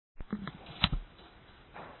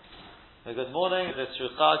Good morning. This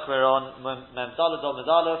is Chag. We're on Mem Daled Amud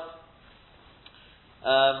Aleph.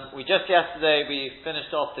 We just yesterday we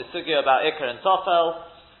finished off the sugya about Iker and Tofel,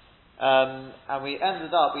 and we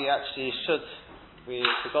ended up. We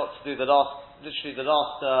forgot to do the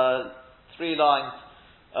last 3 lines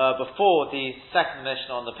before the second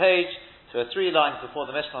Mishnah on the page. So 3 lines before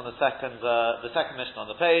the Mishnah on the second Mishnah on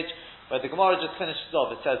the page, where the Gemara just finishes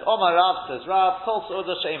off. It says, Omar Rav, says Rav, Kol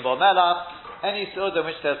Su'udah She'im Bo Melach. Any su'udah in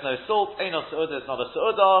which there's no salt, Eino su'udah is not a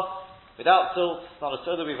su'udah. Without salt, it's not a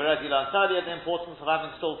su'udah. We've already learned earlier the importance of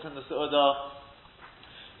having salt in the su'udah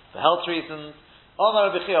for health reasons.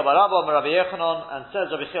 Omar Rabbi Chia bar Abba, Omar Rabbi Yechanan, and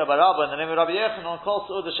says Rabbi Chia bar Abba in the name of Rabbi Yechanan, Kol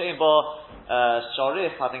su'udah she'im bo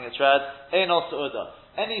sharif, I think it's read, Eino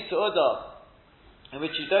su'udah. Any su'udah in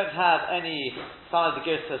which you don't have any sign of the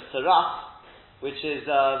Girsa Sarat, which is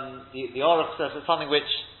the Orach says it's something which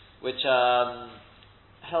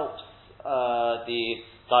helps the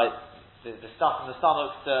stuff in the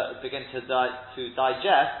stomach to begin to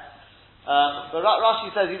digest. But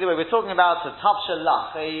Rashi says either way, we're talking about a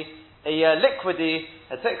tabshalach, a liquidy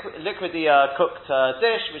cooked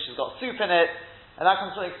dish which has got soup in it, and that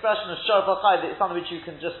comes from the expression of shofar chai, that it's something which you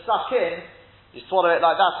can just suck in, you swallow it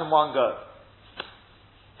like that in one go.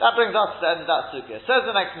 That brings us to the end of that sugya. Says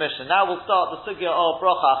the next mission. Now we'll start the sugya of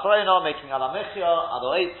bracha achrona, making ala mechia,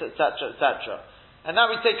 adol eitz, etc., etc. And now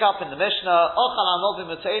we take up in the Mishnah,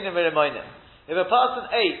 if a person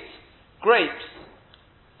ate grapes,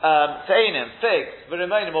 te'enim, figs,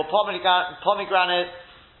 v'rimonim, or pomegranate,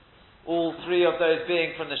 all 3 of those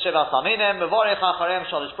being from the Shiva Saminim, mevorech acharem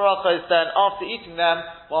shalish brachos, then after eating them,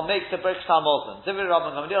 one makes a brich samozin. Zivir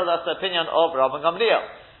Rabban Gamliel, that's the opinion of Rabban Gamliel.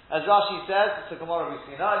 As Rashi says, it's a Gemara we've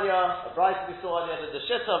seen earlier, a Brayta we saw earlier, that the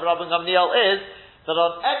Shitta of Rabban Gamliel is that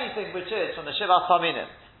on anything which is from the Shiva Saminim,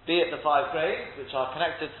 be it the 5 grains, which are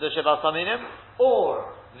connected to the Shiva Saminim, or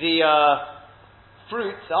the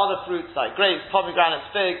fruits, other fruits like grapes, pomegranates,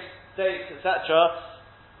 figs, dates, etc.,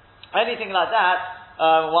 anything like that,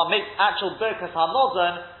 one makes actual Birkas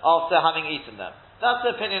HaMozon after having eaten them. That's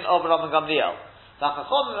the opinion of Rabban Gamliel. The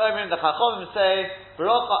Chachomim say,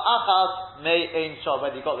 Barocha Achas Mei Ein Shol,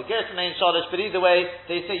 whether you've got the Gershon Ein Sholish, but either way,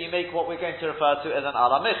 they say you make what we're going to refer to as an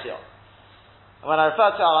Ala Michya. When I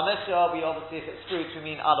refer to Ala Michya, we obviously, if it's fruit, we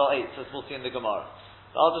mean Adol Eitz, as we'll see in the Gemara.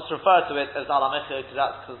 So I'll just refer to it as Ala Michya, because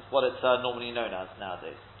that's what it's normally known as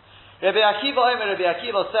nowadays. Rabbi Akiva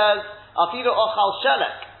says, Afiru Ochal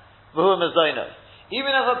Shelek, V'hu Mezoino.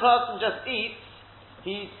 Even if a person just eats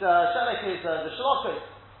Shelek is the shalokos,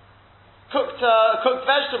 cooked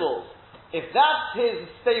vegetables. If that's his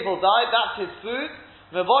staple diet, that's his food,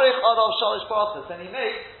 Mevorich Adol Shalish Parachas, and he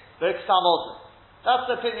makes Birk Samozin. That's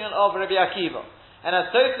the opinion of Rabbi Akiva. And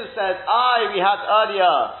as Tosfos says, I don't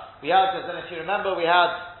know if you remember,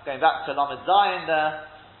 going back to Lamed Zayin there,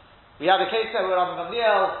 we had a case there where Rabban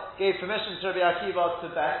Gamliel gave permission to Rabbi Akiva to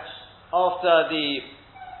bench after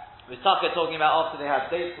we started talking about after they had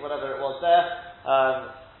dates or whatever it was there,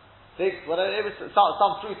 figs, whatever, it was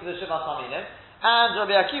some fruit of the Shiva Saminim, and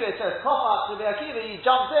Rabbi Akiva, it says, Kofat, Rabbi Akiva, he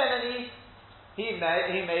jumped in and he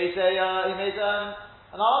made an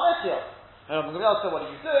alametia. And Rabban Gamliel said, what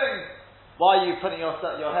are you doing? Why are you putting your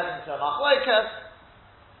head into a machlokes?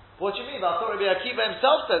 What do you mean? I thought Rabbi Akiva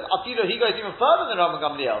himself says, Afilu, he goes even further than Rabban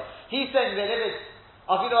Gamliel. He's saying that if it's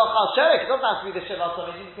Afilu Achal Sherek, it doesn't have to be the Shiva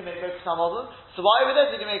Saminim, you can make Birkas HaMozon. So why over there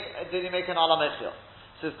did he make an Ala Mechil?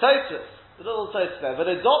 So it's Tosfos, the little Tosfos there. But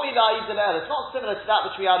a Domi La'id Delel, it's not similar to that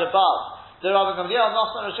which we had above. The Rabban Gamliel,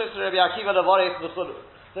 Nosson Rishus to Rabbi Akiva Levorech B'chulu.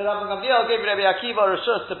 The Rabban Gamliel gave Rabbi Akiva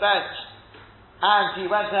Rishus to bench, and he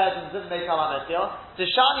went ahead and didn't make Ala Mechil. The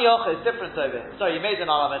Shani Yoch is different over here. Sorry, he made an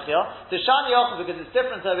Ala Mechil. The Shani Yoch, because it's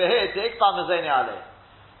different over here, it's the Ikbal Mezeni Ale.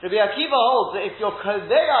 Rabbi Akiva holds that if you're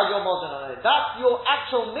Kodeya, you're modern on it, that's your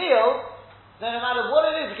actual meal, then no matter what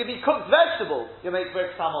it is, it could be cooked vegetables, you make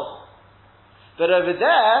Birkas HaMozon. But over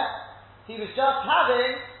there, he was just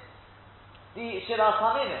having the Shiras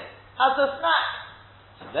Haminim as a snack.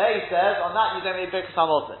 So there he says, on that you don't make Birkas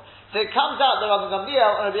HaMozon. So it comes out that Rabban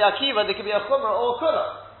Gamliel and Rabbi Akiva, there could be a Chumrah or a Kula.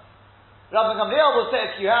 Rabban Gamliel will say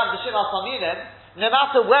if you have the Shiras Haminim, no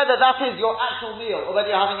matter whether that is your actual meal or whether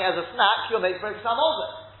you're having it as a snack, you'll make Birkas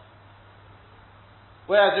HaMozon.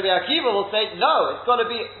 Whereas Rabbi Akiva will say, no,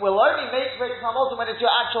 we'll only make Birkas HaMozon when it's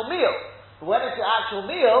your actual meal. But when it's your actual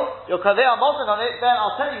meal, you're Kadei HaMozon on it, then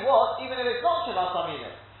I'll tell you what, even if it's not Shiras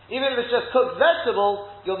Haminim, even if it's just cooked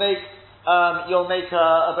vegetables, you'll make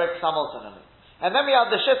a Birkas HaMozon on it. And then we have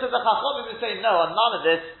the Shit of the Chachomim who say, no, on none of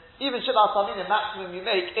this, even Shiras Haminim, maximum you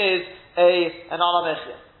make is an Ala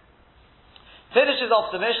Mechia. Finishes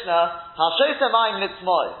off the Mishnah, Hashoseh Mayim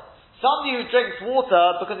Litzmoi. Somebody who drinks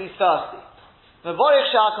water because he's thirsty. Mevorich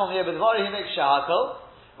shahakol here, but he makes shahakol.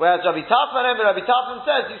 Whereas Rabbi Tarfon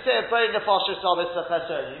says, you say a prayer in the foshir,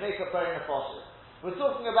 you make a prayer in the foshir. We're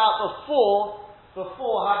talking about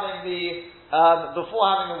before having the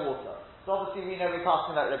water. So obviously we know we pass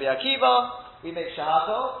on that Rabbi Akiva, we make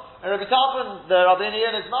shahakol, and Rabbi Tarfon, the Rabbi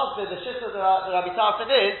Yehuda's Masbid, the shita of the Rabbi Tarfon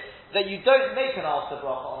is that you don't make an after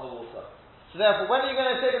bracha on the water. So therefore, when are you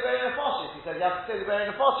going to say the prayer in the foshir? He said you have to say the prayer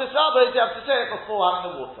in the foshir, you have to say it before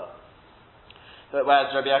having the water. But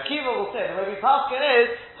whereas Rabbi Akiva will say, the Rabbi Paskin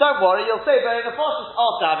is, don't worry, you'll say very the foshis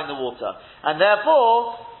after having the water. And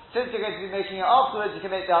therefore, since you're going to be making it afterwards, you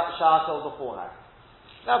can make the shahakol beforehand.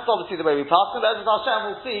 That's obviously the way we pass it, but as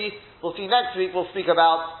Hashem we'll see next week, we'll speak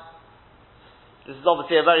about, this is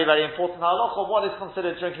obviously a very, very important halakha, what is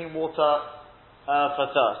considered drinking water for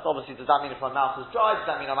thirst. Obviously, does that mean if my mouth is dry? Does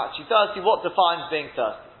that mean I'm actually thirsty? What defines being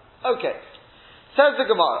thirsty? Okay. Says the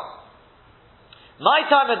Gemara. My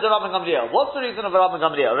time at the Rabban Gamliel. What's the reason of Rabban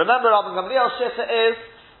Gamliel? Remember, Rabban Gamliel's shita is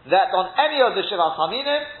that on any of the Shivas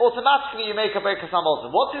Haminim, automatically you make a Birkas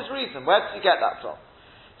Hamazon. What's his reason? Where did he get that from?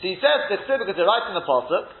 So he says, because he writes in the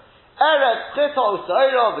pasuk, Eretz Chita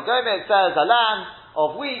Usaira, the Gomer says a land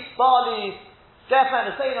of wheat, barley, gefen,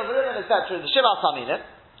 a saying of ribbon, etc. The Shivas Haminim.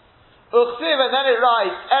 Uchsiv, and then it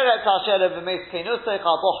writes, Eretz Hashem v'meis keinusei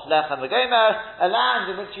chaboch lechem the Gomer, a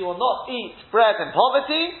land in which you will not eat bread in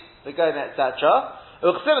poverty, the Gomer, etc.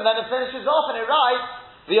 Uchsiv, and then it finishes off and it writes,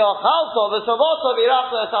 V'yochalto v'savoto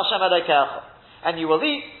v'irachto es Hashem elokecha. And you will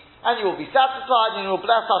eat, and you will be satisfied, and you will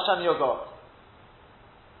bless Hashem your God.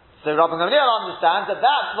 So Rabbi Gamliel understands that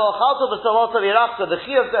that's v'yochalto v'savoto v'irachto, the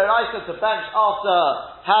chiyuv deraisa to bench after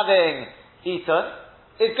having eaten,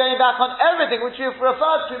 is going back on everything which we've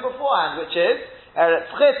referred to beforehand, which is,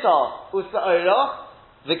 Eretz Chita Usa'ira,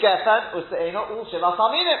 V'gefen Usa'ina, Ul Shivas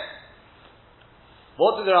Haminim.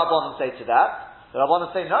 What do the Rabbanon say to that? The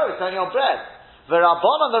Rabbanon say, no, it's only on bread. The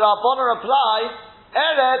Rabbanon reply,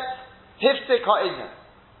 Eretz Hifzik Ha'inyan.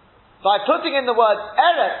 By putting in the word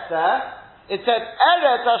Eretz there, it says,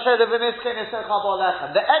 Eretz Asher Le'v'miskein Yisei Chaba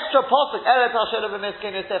Lechem. The extra pasuk, Eretz Asher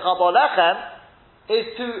Le'v'miskein Yisei Chaba Lechem, is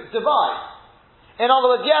to divide. In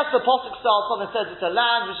other words, yes, the pasuk starts on and says it's a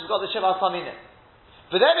land which has got the Shivas Haminim.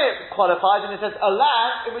 But then it qualifies and it says, a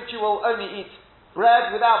land in which you will only eat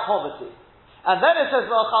bread without poverty. And then it says,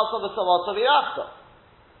 V'achalto v'savato v'irachto.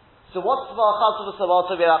 So what's V'achalto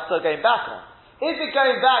v'savato v'irachto going back on? Is it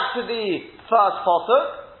going back to the first pasuk,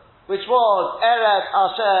 which was Eretz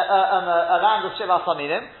Asher, a land of Shivas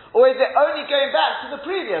Haminim, or is it only going back to the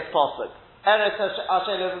previous pasuk? Eretz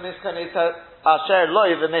Asher lo v'miskenus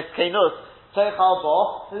teichal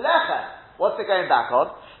bo lechem. What's it going back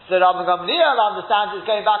on? So Rabban Gamliel understands it's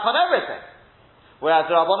going back on everything. Whereas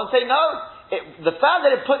the Rabbanon say no. The fact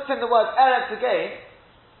that it puts in the word Eretz again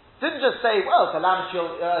didn't just say, well, it's a land which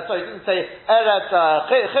you'll, it didn't say Eretz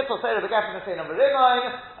Chitl Seir V'Gefen Nesein of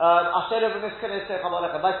Rimain Asher V'Misken Yisei Chaba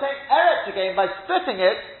Lechem. By saying Eretz again, by splitting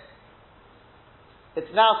it,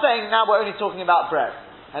 it's now saying now we're only talking about bread,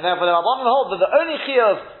 and therefore the Rabbanon hold that the only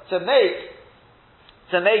chiyuv to make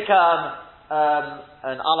an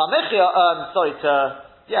alamichia,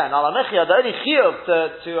 an alamichia, the only chiyuv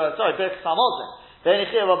Birkas Hamazon. The only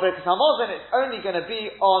chiyuv of Birkas Hamazon, it's only going to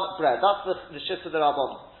be on bread. That's the shit of the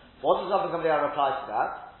Rabbanon. What does Rabban Gamliel reply to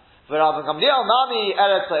that? For Rabban Gamliel, nami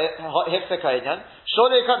eretz hifzik ha'inyan.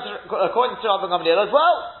 Surely, according to Rabban Gamliel as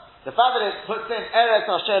well, the fact that it puts in eretz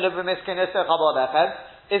asher le'v'misken yisei chaba lechem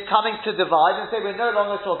is coming to divide and say we're no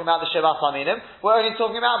longer talking about the Shivas Haminim, we're only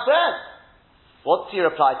talking about bread. What's he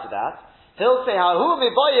reply to that? He'll say, Hahu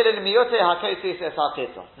mibayir in miyotei hakesis es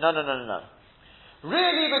ha'chitah. No.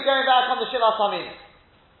 Really, we're going back on the Shivas Haminim.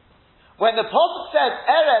 When the pasuk says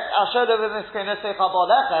Eretz Asher Le'v'miskein Yisei Chaba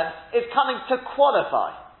Lechem, it's coming to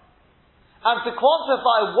qualify and to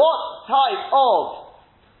quantify what type of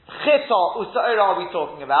chita usa'ira are we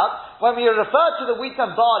talking about. When we refer to the wheat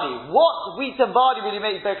and barley, what wheat and barley will you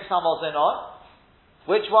make Birkas Hamazon on?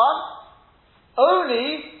 Which one?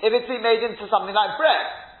 Only if it's been made into something like bread.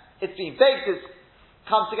 It's been baked, it's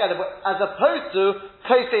come together, but as opposed to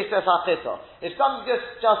kosei ses hachita. If somebody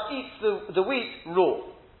just eats the wheat raw,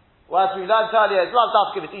 whereas we learned earlier, it's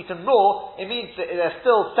not if it's eaten raw, it means that they're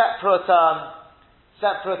still separate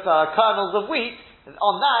kernels of wheat. And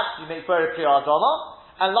on that, you make Beri Priyadama,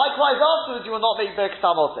 and likewise afterwards you will not make Birkas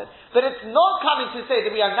Hamazon. But it's not coming to say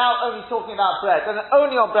that we are now only talking about bread, and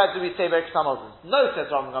only on bread do we say Birkas Hamazon. No, says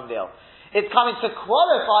Rabban Gamliel. It's coming to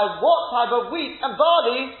qualify what type of wheat and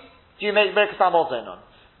barley do you make Birkas Hamazon on.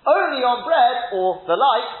 Only on bread, or the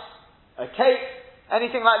like, a cake,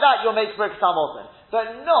 anything like that, you'll make Birkas Hamazon.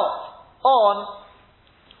 But not on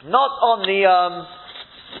the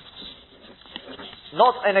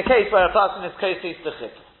not in a case where a person is kosis to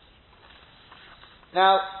chitl.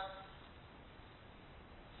 Now,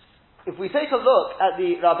 if we take a look at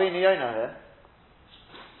the Rabbeinu Yonah here,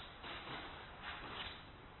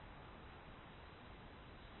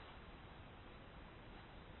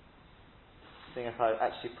 I think if I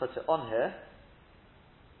actually put it on here,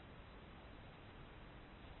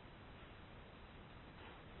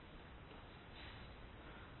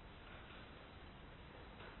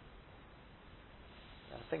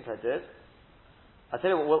 I think I did. I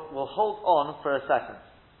tell you what, we'll hold on for a second.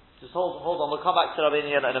 Just hold on. We'll come back to Rabbeinu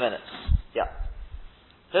Yonah in a minute. Yeah.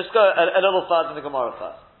 Let's go a little further in the Gemara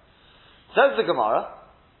first. Says the Gemara,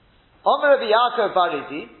 Omer Rabbi Yaakov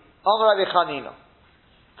Baridi, Omer Rabbi Chanina.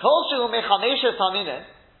 Kol shehu mechameshes haminen.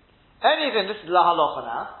 Anything, this is la halacha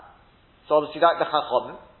now. So obviously like the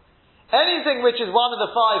chachomim. Anything which is one of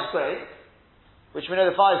the 5 grains, which we know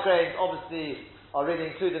the 5 grains obviously are really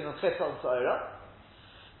included in the Chitl and Torah.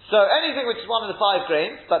 So anything which is one of the 5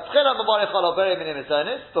 grains, but before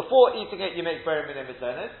eating it you make berim minim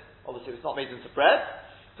mizonis. Obviously it's not made into bread.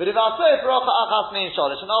 But if asay bracha achas mein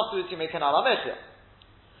shalish, and afterwards you make an alamechia.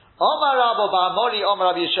 Omar Rabba Bar Mori,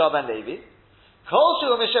 Omar Rabbi Yeshua ben Levi. Kol shu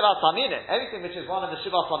mishivat haminin. Anything which is one of the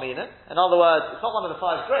shivat haminin. In other words, it's not one of the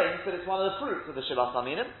 5 grains, but it's one of the fruits of the shivat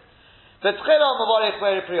haminin.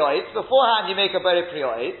 Beforehand you make a beri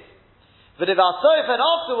priyot. But if asay and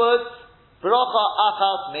afterwards bracha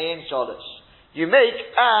achas mein shalish. You make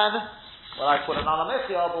what I call an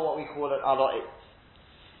alamechia, but what we call an aloi.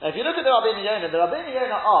 Now if you look at the Rabbeinu Yonah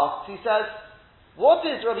asks, he says, what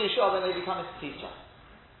is Rabbi Yeshua ben Levi coming to teach us?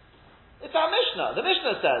 It's our Mishnah. The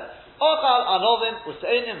Mishnah says, Ochal anovim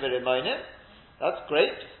useinim v'rimonim. That's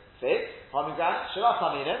grapes, figs, pomegranate, shirat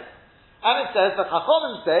haminim. And it says, the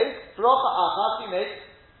Chachomim say, bracha achas, you make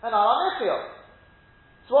an alamechia.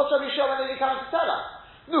 So what's Rabbi Yeshua ben Levi coming to tell us?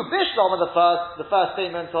 No, Bishlam are the first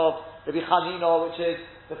statement of Rabbi Chanina, which is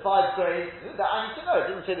the 5 grains. That I need to know. It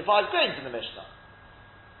doesn't say the 5 grains in the Mishnah.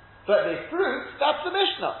 But the fruit, that's the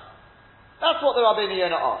Mishnah. That's what the Rabbeinu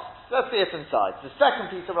Yonah asks. Let's see it inside. The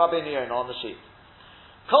second piece of Rabbeinu Yonah on the sheet.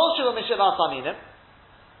 Kol shulu mishivat aminim.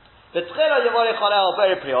 V'tchela yavorech aleh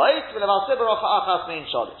beri priyot v'levaseh barocha achas mein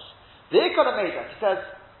shalish. The Economeda, he says,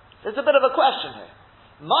 there's a bit of a question here.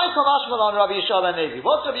 My kamashmal on Rabbi Yeshua ben Levi.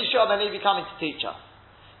 What's Rabbi Yeshua ben Levi coming to teach us?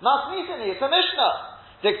 Masnisini, it's a Mishnah.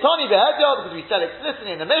 Diktani behedyo, because we said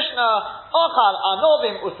explicitly in the Mishnah, Ochal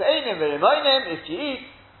anovim useinim v'rimonim, if you eat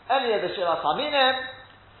any of the shirat haminim,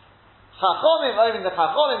 Chachomim, even the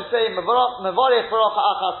Chachomim say, Mevorech barocha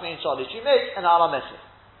achas mein shalish, you make an alamechis.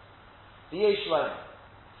 The Yeshua.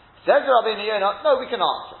 Says the Rabbeinu Yonah, no, we can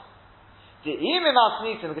answer. The imim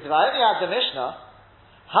asnisim, because if I only had the Mishnah,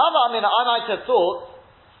 Hava amina, I might have thought,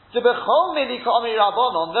 to bechol mili ka'amri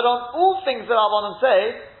rabbanon, that on all things that rabbanon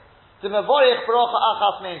say, to mevorech barocha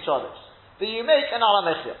achas mein shalish, that you make an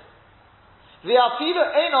alamechis. V'afilu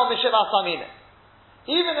eino mishivat haminim.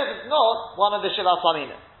 Even if it's not one of the Shivat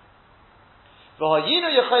Haminim.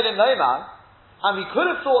 And we could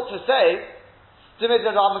have thought to say, that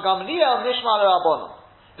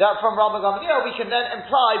from Rabbi Gamliel we can then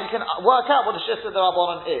imply, we can work out what the Shista of the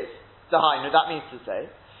Rabbanon is. That means to say,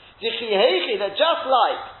 that just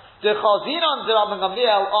like the Chazinon the Rabbi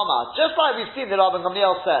Gamliel Omar, just like we've seen the Rabbi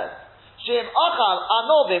Gamliel says,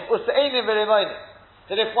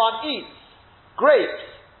 that if one eats grapes,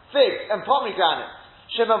 figs, and pomegranates,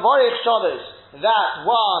 Shemavorich Shalish, that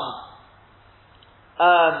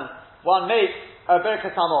one makes a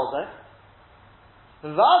Birkat HaMozeh.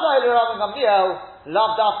 V'adai l'Rabban Gamliel,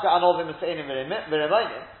 lav dafka anovim v'seinim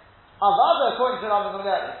v'remoinim. Avada, according to Rabban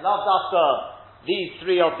Gamliel, lav dafka these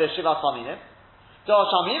 3 of the Shivat Haminim. So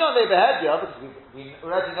Shamina they behedya, because we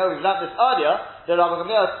already know, we've learned this earlier, that Rabban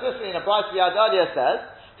Gamliel explicitly in a price we had earlier says,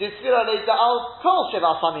 Disfira leita al kol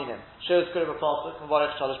Shivat Haminim, shows Kurva Prophet,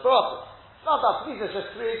 Mevorich Shalish Baruch. Not that, these are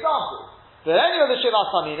just 3 examples. But any of the Shivat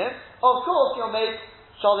Haminim, of course you'll make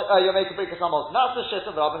a Birkat HaMozeh. That's the shit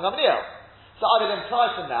of Rabban Gamliel. So I would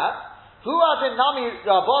imply from that, who has in Nami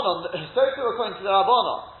Rabbanon, so too according to the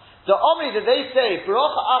Rabbanon, the Omri that they say,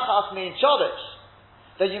 Barocha Achas Mein Shalish,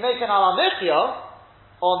 that you make an Alamechia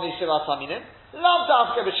on the Shivat Haminim, Lav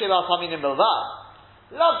Dafka b'Shivat Haminim Bilvad,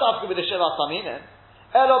 Lav Dafka b'Shivat Haminim,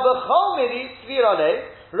 Elo B'chol Midi Tzvir Alei,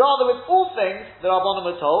 rather with all things the Rabbanon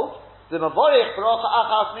were told, the Mavorich Barocha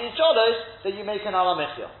Achas Mein Shalish, that you make an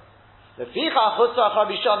Alamechia. The Ficha Chutzach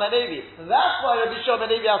Rabbi Yeshua ben Levi. That's why Rabbi Yeshua ben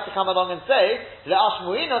Levi has to come along and say,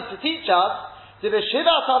 Le'ashmuinon, to teach us, to the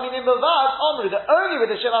Shivat Haminim Bilvad, Omru, that only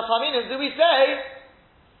with the Shivat Haminim do we say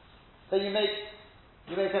that you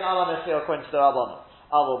make an Alamechia according to the Rabbanon.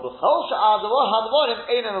 Avol B'chol Sha'ad Hadvorim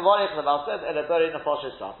Einem Mavorich Levased Ele Beri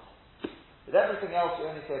Nefoshes Shabbos. But everything else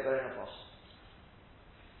you only say very nafosh.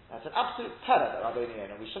 That's an absolute terror that Rabbeinu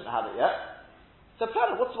Yonah. We shouldn't have it yet. It's a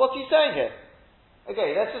terror. What's he saying here?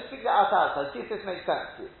 Okay, let's just speak that out outside. See if this makes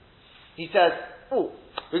sense to you. He says,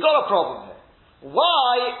 we've got a problem here.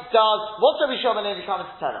 What's Rabbi Shimon Levi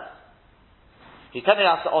coming to tell us? He's telling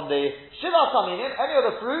us that on the Shiva Saminim, any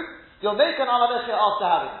other fruit, you'll make an alamechia after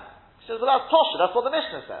having it. He says, well, that's Tosha, that's what the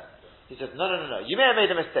Mishnah says. He says, no, you may have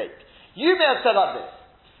made a mistake. You may have said like this.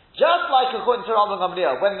 Just like according to Rabban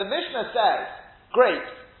Gamliel, when the Mishnah says,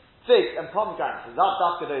 grapes, figs, and pomegranates, not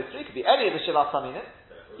dafka those three, could be any of the Shiva Saminim,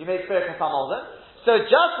 you make Birkas HaMolden. So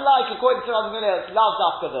just like according to Rabban Gamliel, it's lav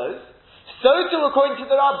dafka those, so too according to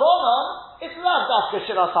the Rabbanon, it's lav dafka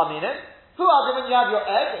Shiva Saminim. Who are when you have your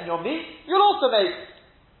egg and your meat, you'll also make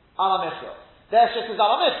alamechia. Their shit is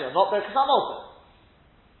alamechia, not Birkas HaMolden.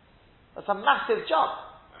 That's a massive jump.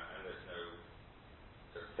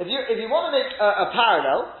 If you want to make a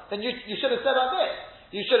parallel, then you should have said like this.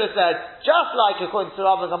 You should have said, just like according to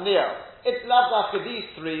Rabbi Gamliel, it's lav dafka these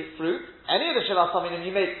three fruits, any of the Shiva Saminim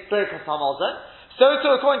you make Birkas HaMolden. So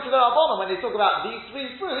too according to the Rabbanon, when they talk about these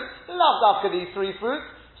three fruits, lav dafka these three fruits,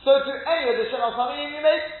 so to any of the Shiva Saminim you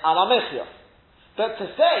make alamechia. But to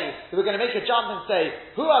say that we're going to make a jump and say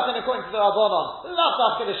who has been according to the Rabbanon, lav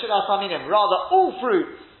dafka the Shiva Saminim, rather all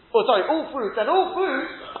fruits and all foods,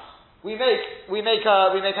 we make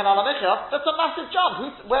an alamechia. That's a massive jump.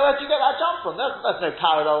 Where do you get that jump from? There's no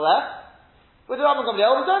parallel there. With the Rabban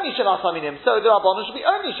Gamliel, there's only Shiva Saminim, so the Rabbanon should be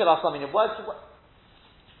only Shiva Saminim.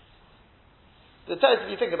 The text,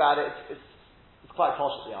 if you think about it, it's quite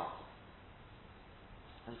posh at the answer.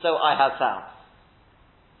 And so I have found.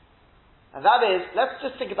 And that is, let's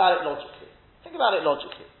just think about it logically. Think about it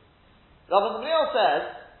logically. Rabban Gamliel says,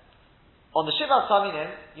 on the Shiva Saminim,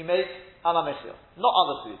 you make alamechia, not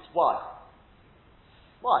other foods. Why?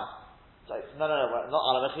 So, no, not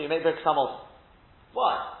alamechia, you make Birkas HaMolden.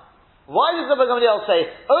 Why? Why does Rabban Gamliel say,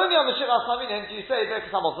 only on the Shiva Saminim do you say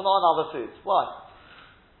Birkas HaMolden, not on other foods? Why?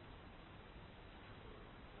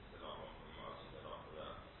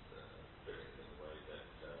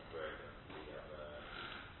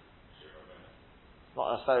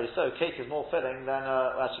 Not necessarily so. Cake is more filling than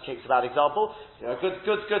actually cake's a bad example. A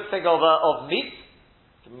good thing of meat,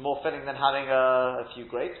 more filling than having a few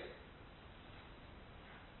grapes.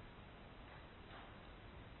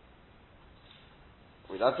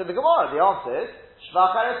 We learned in the Gemara. The answer is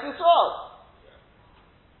Shvach Eretz Yisrael.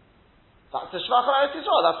 That's the Shvach Eretz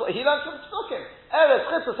Yisrael. That's what he learned from Psukim. Eretz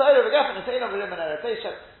Chitzos Erev Geffen and Seino V'Rim and Eretz 7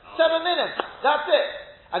 minutes. That's it.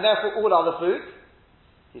 And therefore all other foods.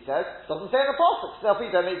 He says, doesn't say in the Pasuk, therefore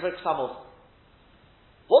you don't make Birkas HaMolden.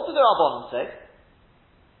 What do the Rabbanon say?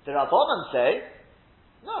 The Rabbanon say,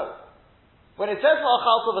 no. When it says,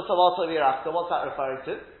 V'achalto v'savato v'yirachta, what's that referring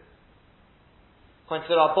to? According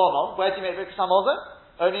to the Rabbanon, where do you make Birkas HaMolden?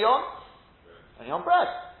 Only on bread.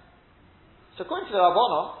 So according to the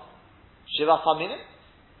Rabbanon, Shiva Saminim?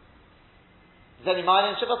 Is there any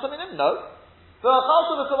mind in Shiva Saminim? No.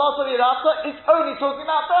 V'achalto v'savato v'yirachta is only talking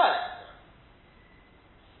about bread.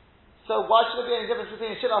 So why should there be any difference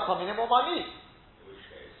between Shiva Saminim or my meat? In which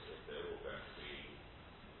case, if they're all going to be,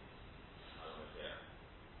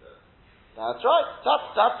 That's right.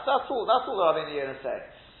 That's all the Rabbeinu Yonah is saying.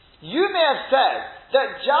 You may have said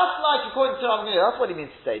that just like according to Rabban Gamliel, that's what he means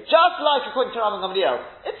to say. Just like according to Rabban Gamliel,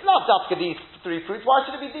 it's not dafka these three fruits. Why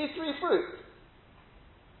should it be these three fruits?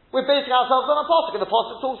 We're basing ourselves on a pasuk, and the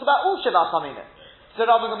pasuk talks about all Shiva Saminim. So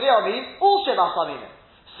Rabban Gamliel means all Shiva Saminim.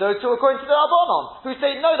 So too according to the Rabbanon, who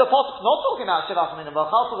say, no, the Pasuk's not talking about Shiva Saminim,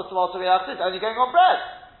 it's only going on bread.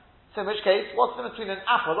 So in which case, what's the difference between an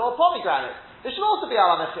apple or a pomegranate? There should also be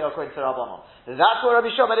alamechia according to the Rabbanon. That's where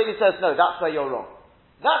Rabbi Shimon Levi says, no, that's where you're wrong.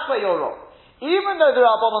 That's where you're wrong. Even though the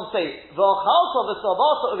Rabbanon say, is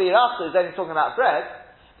only talking about bread,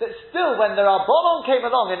 that still when the Rabbanon came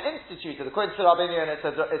along and instituted, according to Rabbeinu Yonah, it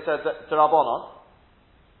says the Rabbanon,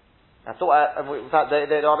 I thought, in fact, the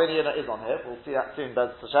Rabbeinu Yonah is on here. We'll see that soon,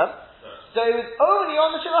 Bez Hashem. So it was only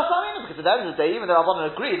on the Shiva Saminim, because at the end of the day, even the Rabbanon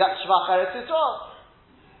agree, that's Shvach Eretz Yisrael.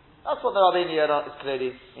 That's what the Rabbeinu Yonah is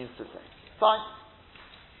clearly insisting. Fine.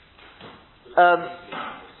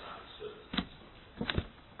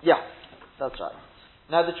 Yeah, that's right.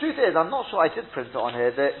 Now the truth is, I'm not sure I did print it on here.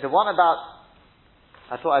 The one about,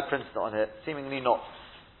 I thought I printed it on here, seemingly not.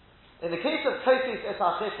 In the case of Tosis Es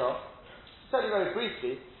HaChito, very, very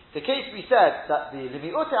briefly, the case we said that the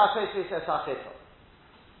Limi'ute HaTosis Es HaChito,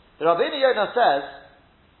 the Rabbeinu Yonah says,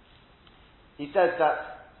 he says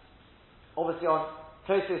that, obviously on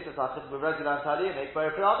Tosis Es HaChito, with regular and Tali, make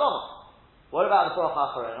B'er P'Radon. What about the Baruch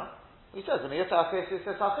HaCharena? He says, Limi'ute HaTosis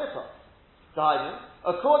Es HaChito. Dainu,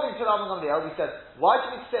 According to Rabban Gamliel, we said, why do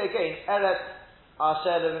we say again, Eretz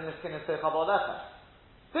Asher Leviniskin and Sechab Olechem?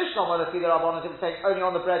 Bishlam will see the Rabbanon if saying only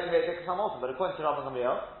on the bread you make Birkas Hamilton, but according to Rabban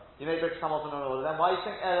Gamliel, you make Birkas Hamilton on all of them, why are you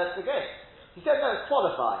saying Eretz again? He said, no, it's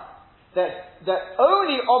qualifying. That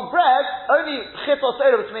only on bread, only Chit or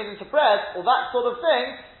Seder, which made into bread, or that sort of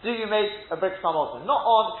thing, do you make a Birkas Hamilton. Not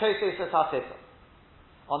on Kosei Sesat Hitler.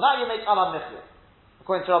 On that you make Alam Nifli,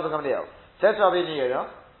 according to Rabban Gamliel. Says Rabbi Yehuda,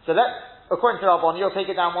 so according to Rabbanon, you'll take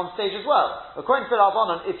it down one stage as well. According to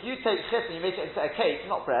Rabbanon, if you take chit and you make it into a cake,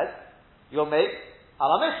 not bread, you'll make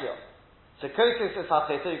alam Israel. So kosei sesat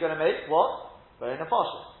cheta, you're going to make what? Very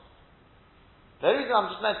nefashos. The reason I'm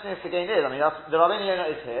just mentioning this again is, the Rabbeinu Yonah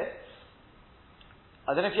is here.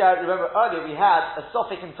 I don't know if you remember earlier, we had a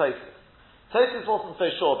Sophic and Tosis. Tosis wasn't so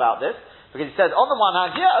sure about this, because he said, on the one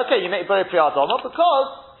hand, yeah, okay, you make Bore Priyadoma, because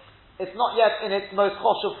it's not yet in its most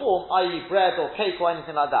choshev form, i.e. bread or cake or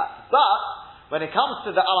anything like that. But, when it comes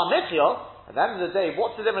to the alam nifyo, at the end of the day,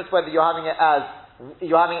 what's the difference whether you're having it as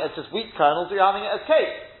just wheat kernels or you're having it as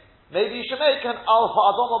cake? Maybe you should make an al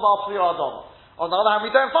ha'adoma bal priyo adoma. On the other hand, we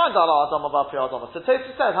don't find al ha'adoma bal priyo adoma. So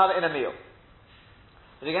Tosfos says, have it in a meal.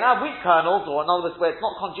 If you can have wheat kernels, or in other words, where it's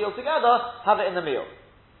not congealed together, have it in the meal.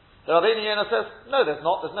 The Rabbeinu Yonah says, no, there's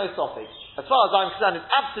no sophic. As far as I'm concerned, it's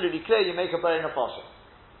absolutely clear you make a bore nefashos.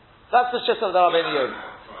 That's the shit of the Rabbeinu Yonah.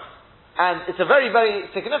 And it's a very, very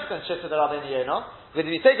significant shit of the Rabbeinu Yonah. Because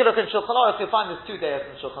if you take a look in Shulchan Aruch, you'll find there's two days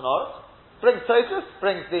in Shulchan Aruch. Brings Tosfos,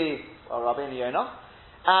 brings the Rabbeinu Yonah.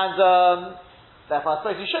 And therefore I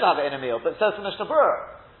suppose you should have it in a meal. But it says to Mishnah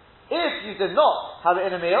Berurah, if you did not have it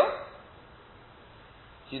in a meal,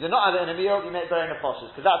 you make bore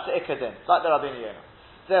nefashos. Because that's the Ikadin. It's like the Rabbeinu Yonah.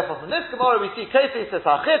 Therefore, from this Gemara we see Kosei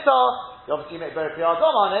Sesat Cheta. You obviously make Bore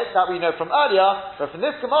Priyadom on it, that we know from earlier. But from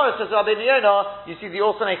this Gemara, says Rabbeinu Yonah, you see the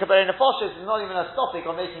also make a Bore Nefashos. It's not even a topic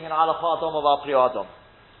on making an Alach Ha'adom of our Priyadom.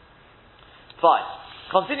 Fine.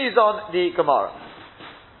 Continues on the Gemara.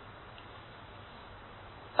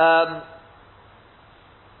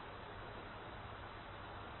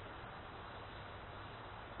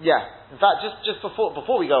 In fact, just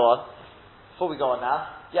before we go on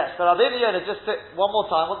now. Yes, the Rabbeinu Yonah, just one more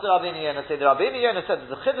time, what did Rabbeinu Yonah say? The Rabbeinu Yonah said that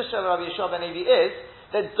the Chiddush of Rabbi Yeshua ben Levi is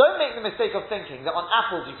that don't make the mistake of thinking that on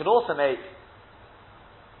apples you can also make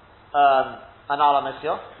an alam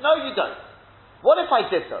Messiah. No, you don't. What if I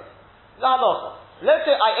did so? Let's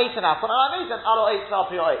say I ate an apple and I made an alo ate al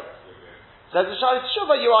priyo ate. So the Shari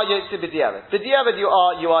Tshuva, you are yotzi b'diavad. B'diavad you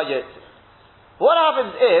are yotzi. What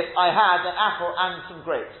happens if I had an apple and some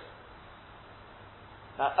grapes?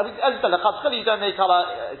 As I said, you don't make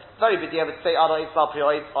it's very big to say alo eitzal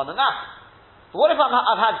prioid on an apple. But what if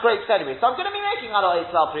I've had grapes anyway? So I'm going to be making alo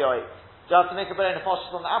eitzal prioid. Do I have to make a bore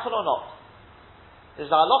nefashos on the apple or not? This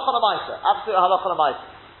is a halacha l'maisa, absolute halacha l'maisa.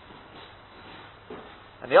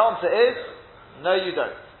 And the answer is, no you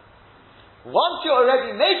don't. Once you're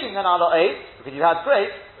already making an alo eight, because you had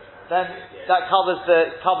grapes, then that covers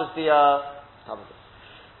it.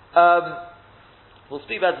 We'll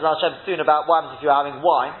speak about Hashem soon about what happens if you're having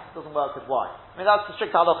wine. It doesn't work with wine. That's the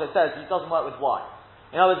strict halacha. It says it doesn't work with wine.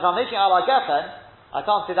 In other words, if I'm making ala gefen, I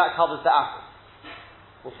can't say that covers the apple.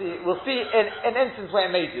 We'll see in an instance where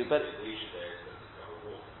it may do, but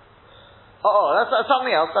that's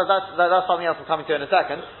something else. That's something else we're coming to in a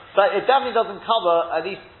second. But it definitely doesn't cover. At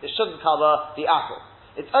least it shouldn't cover the apple.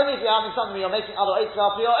 It's only if you're having something where you're making alo eight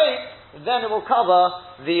prior eight, then it will cover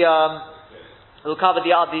the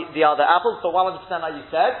other apples. So 100% like you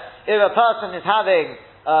said. If a person is having,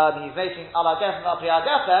 he's making ala gefen al priya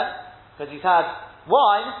gefen, because he's had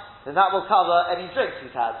wine, then that will cover any drinks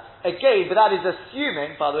he's had. Again, but that is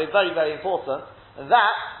assuming, by the way, very, very important,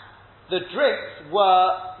 that the drinks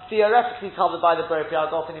were theoretically covered by the bore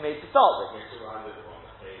priya gefen he made to start with.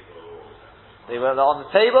 They were on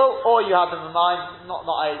the table, or you had them in mind,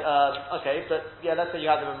 okay, but yeah, let's say you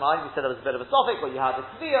had them in mind, we said there was a bit of a suffix, or you had the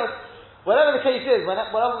kvios. Whatever the case is,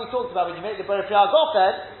 whatever we talked about when you make the bore priya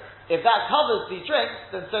gefen, if that covers the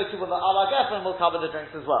drinks, then so too will the ala gefen will cover the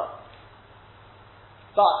drinks as well.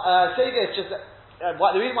 But say this,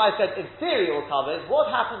 the reason why I said in theory it will cover is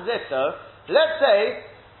what happens if though, let's say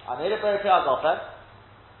I made a bore priya gefen,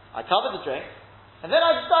 I covered the drink, and then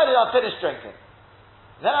I decided I'll finish drinking.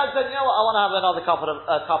 Then I said, you know what, I want to have another cup of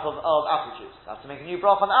apple juice. I have to make a new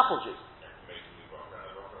broth on the apple juice.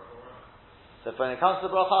 So when it comes to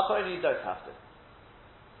the bracha achorona, you don't have to.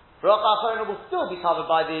 Bracha achorona will still be covered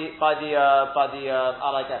by the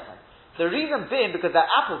alai gefen. The reason being because that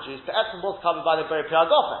apple juice, the etzem was covered by the bore priya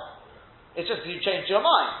gefen. It's just you changed your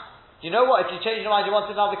mind. You know what? If you changed your mind, you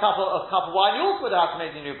wanted another cup of wine, you also would have to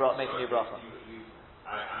make a new bracha.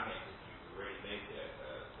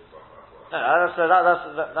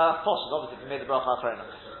 That's posh. Obviously, if you made the bracha achrona.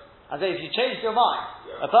 I say, if you changed your mind,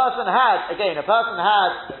 he made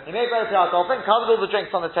very piyat dolphin, covered all the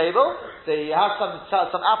drinks on the table, so you have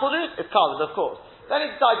some apple juice, it's covered, of course. Then he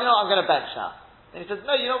decides, you know what, I'm going to bench now. Then he says,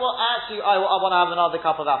 no, you know what, actually, I want to have another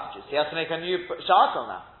cup of apple juice. He has to make a new sha'akel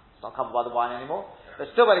now. It's not covered by the wine anymore.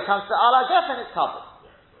 But still, when it comes to ala gefen, it's covered.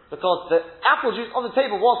 Because the apple juice on the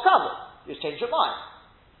table was covered. You just changed your mind.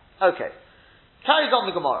 Okay. Carries on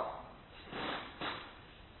the Gemara.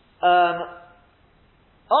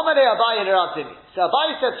 Amarei Abaye le Rav Dimi. So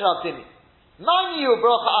Abaye said to Rav Dimi, "Mani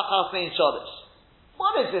bracha achas mein sholish."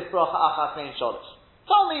 What is this bracha achas mein sholish?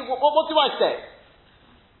 Tell me, what do I say?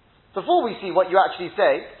 Before we see what you actually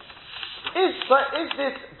say, is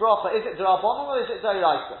this bracha, is it d'Rabbanan or is it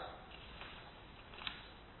d'Oraisa?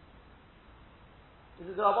 Is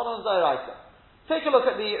it d'Rabbanan or d'Oraisa? Take a look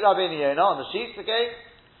at the Rabbeinu Yonah on the sheets, okay?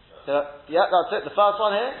 So, yeah, that's it, the first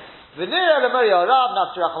one here. He says it's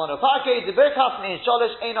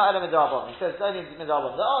only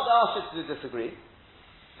midrabanan. There are shits who disagree,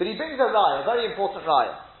 but he brings a raya, a very important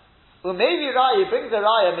raya. Maybe raya brings a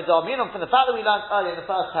raya midrabanan from the fact that we learned earlier in the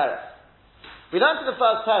first parak. We learned in the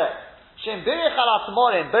first parak shem birich al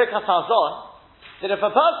atmorim birchas hazon, that if a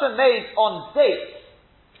person made on date,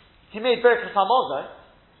 he made birchas hamazon,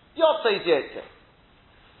 yotza is yotze.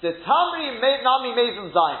 The tamri made nami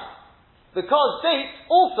mezun zayin. Because dates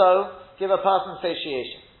also give a person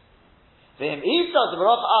satiation. If you're going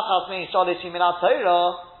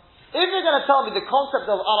to tell me the concept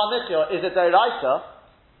of alamichya is a deraisa,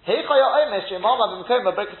 how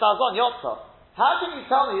can you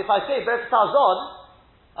tell me if I say berkat hazon,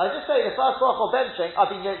 I just say the first bracha benching, I've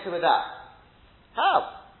been yoked with that?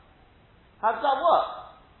 How? How does that work?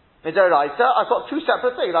 In deraisa, I've got two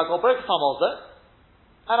separate things. I've got berkat hamazon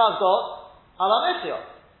and I've got alamichya.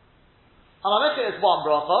 Alamikha is one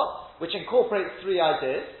bracha, which incorporates three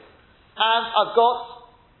ideas, and I've got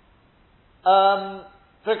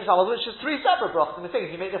Birkas Hamazon, which is three separate brachas. And the thing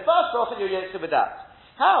is, you make the first bracha, you're yoked with that.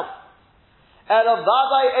 How?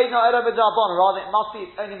 Rather, it must be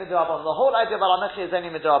only midrabanan. The whole idea of Alamikha is only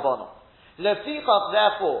midrabanan.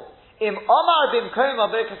 Therefore, im Omar bim koma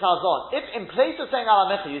Birkas Hazon, if in place of saying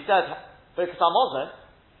Alamikha you said Birkas Hamazon,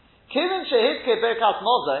 kivin shehizke Birkas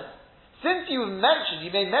Hamazon, since you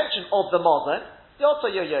made mention of the Mazon, also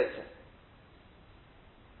you're yotzei.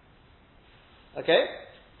 Okay?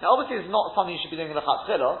 Now obviously it's not something you should be doing in the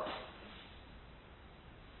Chatzchila,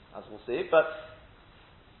 as we'll see, but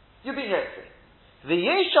you're being yotzei. The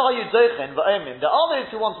Yeshah you doichen, v'omim, there are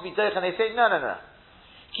those who want to be doichen, they say, no.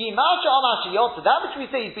 Ki ma'asha amashi yotzei, that which we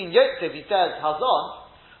say he's been yotzei, if he says Hazon,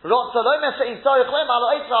 rotzalom eshe'in tzorich lem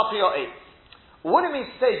alo eitra priyo'et. What it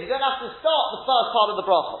means to say is you don't have to start the first part of the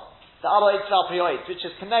bracha. The Alo Eitzal Priyoit, which is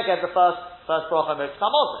Keneged, the first bracha of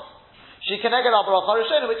Samozin. She Keneged al bracha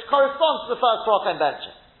Rishona, which corresponds to the first bracha in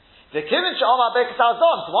benching. The Kivin Sha'omar Birkas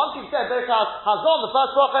Hazon, so once you've said Birkas Hazon, the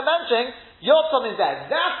first bracha in benching, Yotzom is there.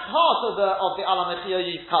 That part of the Alamechiyah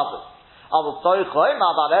you've covered. But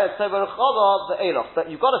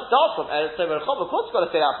you've got to start from Eretz Sever Chov, of course you've got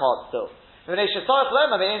to say that part still.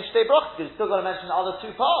 You've still got to mention the other two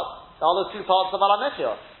parts. The other two parts of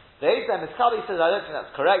Alamechiyah. The Eizem Miskali says, I don't think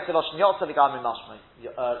that's correct. The Lashon Yotza Ligami Mashma.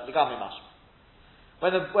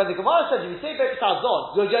 When the Gemara says, if you say Birkas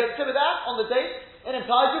Hazon, you're yoked with that on the date, it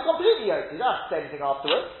implies you're completely yoked. You don't have to say anything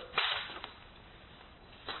afterwards.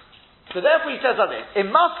 So therefore he says like this. It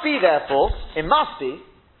must be that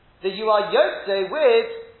you are yoked with,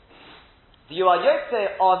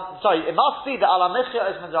 it must be that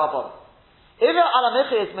Alamichya is Midrabanan. If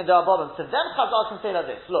Alamichya is Midrabanan, so then Chazal can say like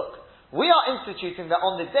this, look, we are instituting that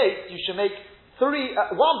on the date you should make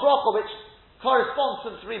one bracha which corresponds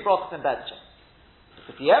to the three brachas in benching.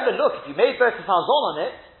 If you made Birkas Hazon on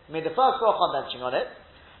it, you made the first bracha on benching on it,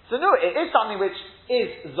 so no, it is something which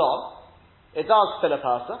is zon, it does fill a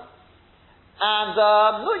person, and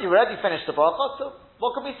you already finished the bracha, so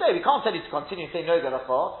what can we say? We can't tell you to continue saying no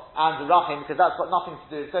galacha and rachim, because that's got nothing to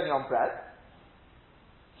do, it's only on bread.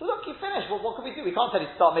 So look, you finished, what can we do? We can't tell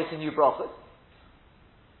you to start making new brachas.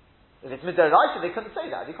 If it's midoraisa, they couldn't say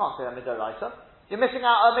that. You can't say that midoraisa. You're missing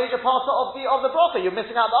out a major part of the bracha. You're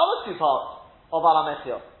missing out the other two parts of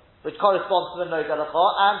Alamechiyah, which corresponds to the no galacha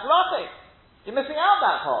and rachim. You're missing out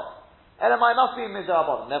that part. Elamai must be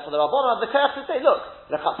midrabanan. Therefore, the rabbanon have the kerch to say, look,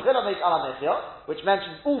 the chatzchila makes Alamechiyah, which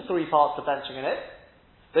mentions all three parts of benching in it.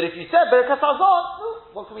 But if you said Birkas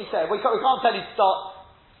Hazon, what can we say? We can't tell you to start.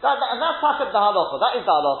 And that's part of the halacha. That is the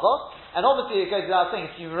halacha. And obviously it goes without saying,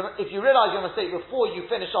 if you realize your mistake before you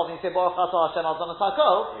finish off and you say, Baruch Atah Hashem Azon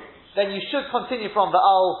Asako, then you should continue from the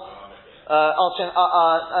Al Shin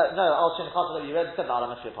Chata that you read, said the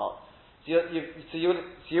Alamechiyah part. you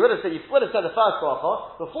would have said the first bracha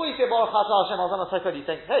before you say Baruch Atah Hashem Al Zman you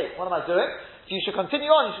think, hey, what am I doing? So you should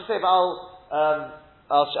continue on. You should say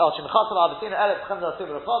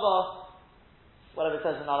whatever it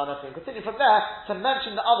says in Alamechli, and continue from there to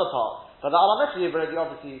mention the other part. But the Alamechli you've already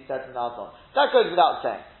obviously said in the Azon. That goes without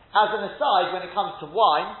saying. As an aside, when it comes to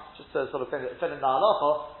wine, just to sort of fill in the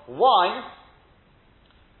halacha, wine,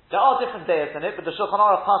 there are different days in it, but the Shulchan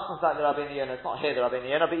Aruch passes like the Rabbeinu Yonah. It's not here the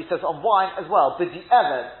Rabbeinu Yonah, but he says on wine as well.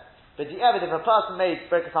 B'di'evet, if a person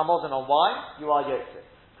made Birkas Hamazon on wine, you are Yotzei.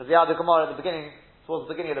 Because we had the Gemara at the beginning,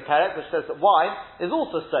 towards the beginning of the Perek, which says that wine is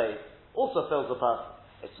also saved, also fills the person.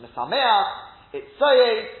 It's Misameach, it's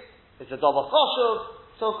Sayed, it's a Dover Choshuv,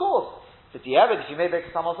 so of course, b'di'evet, if you made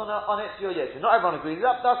Birkas Hamazon on it, you're Yotzei. Not everyone agrees with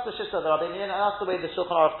that, but that's the Shishta of the Rabbeinu Yonah, and that's the way the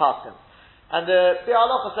Shulchan Aruch passes. And the Biur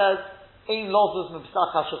Halacha says, Ein lozus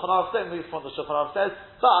mebsach ha-Shulchan Aruch, don't move from what the Shulchan Aruch says,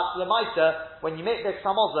 but the Maita, when you make Birkas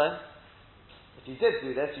Hamazon, if you did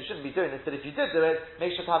do this, you shouldn't be doing this, but if you did do it,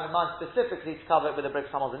 make sure to have in mind specifically to cover it with a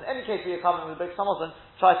Birkas Hamazon. In any case where you're covering it with a Birkas Hamazon,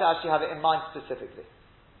 try to actually have it in mind specifically.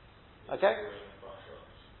 Okay?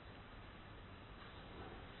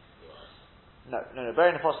 No,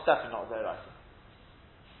 burying the posh is definitely not a very right.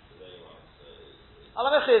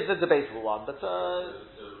 Alamechli is a debatable one, but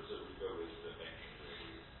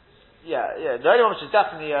yeah. The only one which is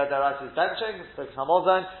definitely the right is benching, Birkas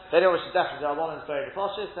Hamazon. The only one which is definitely the Rabbanon is burying the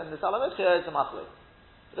poshes, and the Alamechli is a machlok.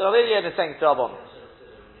 The Rabbeinu is saying it's the Rabbanon.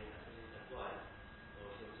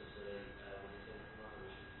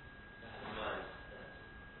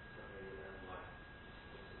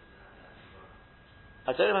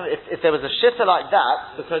 I don't remember if there was a shitta like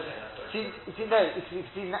that, because nowadays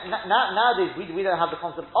we don't have the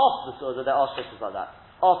concept after the surah that there are shittas like that.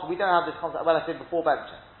 After we don't have this concept. Well, I said before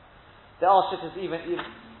benching, there are shittas even.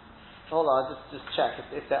 Hold on, just check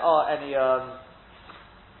if there are any.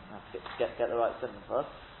 Get the right sentence first.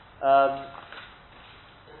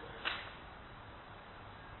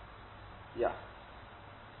 Yeah.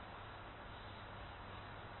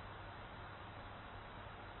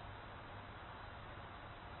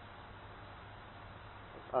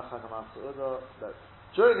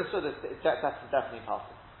 During the Suda, that's definitely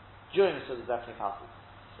possible. During the Suda, it's definitely possible.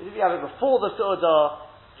 If you have it before the Suda,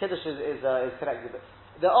 Kiddush is connected.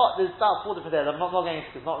 There's about 4 different days. I'm not going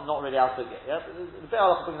into it because it's not really out yet. Yeah? The Biur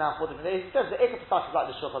Halacha brings down 4 different days. He says the Ikar Pesach is like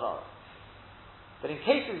the Shulchan Aruch. But in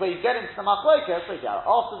cases where you get into the Machlokes, so if you have it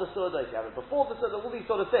after the Suda, if you have it before the Suda, all these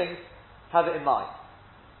sort of things, have it in mind.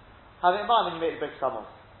 Have it in mind when you make the Birkas Hamazon.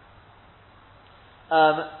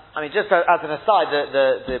 Just as an aside,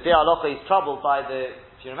 the Biur Halacha is troubled by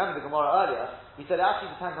if you remember the Gemara earlier, he said it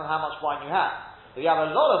actually depends on how much wine you have. If you have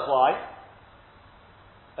a lot of wine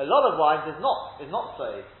does not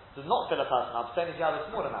saved, does not fill a person up, same as you have a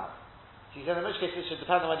small amount. So he said in which case it should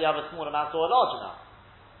depend on whether you have a small amount or a large amount.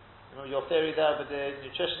 Remember your theory there with the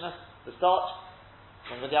nutritionist, the starch,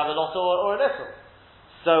 and whether you have a lot or a little.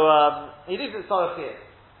 So he leaves it sort of here.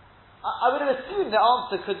 I would have assumed the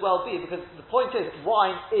answer could well be, because the point is,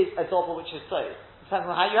 wine is a double which is saved. Depends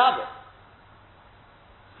on how you have it.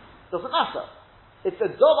 Doesn't matter. It's a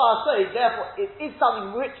dover saved, therefore it is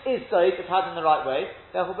something which is saved if had in the right way,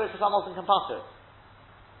 therefore Birkas Hamazon can pass it.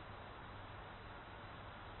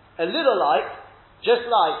 A little like, just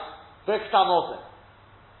like Birkas Hamazon.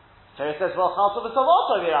 So he says, well, Chazal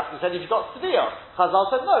v'Savato, he said, if you've got Tzviya. Chazal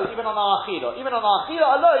said, no, even on our Achila. Even on our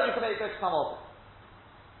Achila alone, you can make Birkas Hamazon.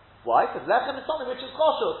 Why? Because lechem is something which is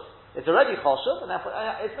choshuv. It's already choshuv, and therefore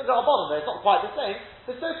it's not a bottom there. It's not quite the same.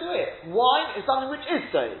 But so too here, wine is something which is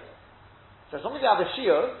saved. So as long as you have a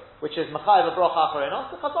shiur, which is machayev bracha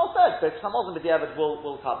acharenos, the Chazal says Birkas Hamazon b'diavad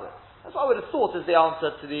will cover it. That's what I would have thought is the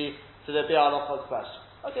answer to the Biur Halacha's question.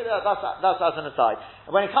 Okay, that's as an aside.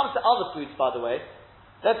 And when it comes to other foods, by the way,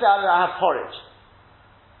 let's say I have porridge.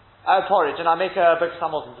 And I make a Birkas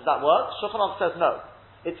Hamazon. Does that work? Shulchan Aruch says no.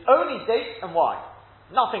 It's only dates and wine.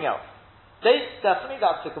 Nothing else. Dates, definitely,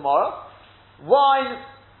 that's the Gemara. Wine,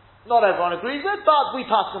 not everyone agrees with, but we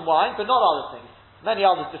pass on wine, but not other things. Many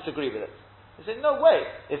others disagree with it. They say, no way.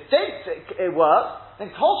 If dates it works,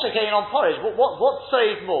 then kol shekein on porridge. What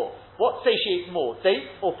saves more? What satiates more?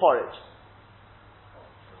 Dates or porridge?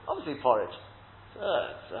 Obviously porridge.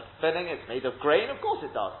 It's a filling, it's made of grain, of course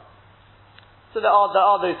it does. So there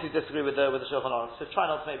are those who disagree with the Shulchan Aruch. So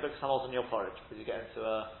try not to make Birkas Hamazon on your porridge, because you get into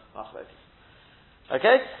machlokes.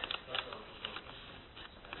 Okay?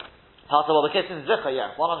 Possible the kissing zikha,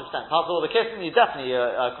 yeah, 100%. Possible the kissing, you definitely,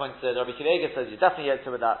 according to Rabbi Kiva Eiger says, you definitely get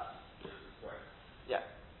to with that. Yeah.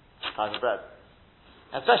 Type of bread.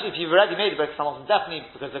 And especially if you've already made a Birkas Hamazon, definitely,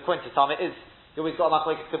 because according to some it is, you always got a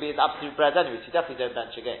machlokes, it could be absolute bread anyway, so you definitely don't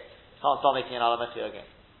bench again. You can't start making an alamechia again.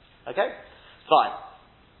 Okay? Fine.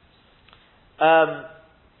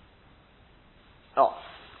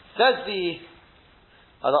 Says the...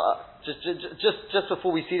 just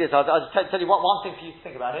before we see this, I'll just tell you one thing for you to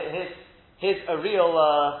think about. Here's a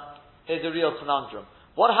real conundrum.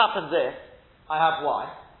 What happens if I have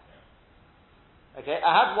wine? Okay,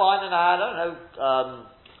 I had wine and I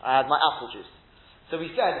had my apple juice. So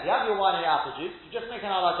we said, if you have your wine and your apple juice, you just make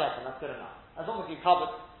an ala gefen, that's good enough. As long as you cover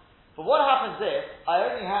it. But what happens if I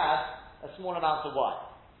only had a small amount of wine?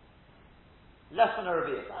 Less than a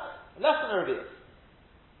revius.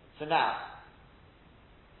 So now,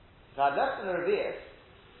 if I have less than a revius,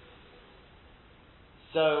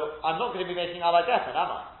 so I'm not going to be making ala gefen, am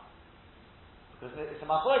I? Because it's a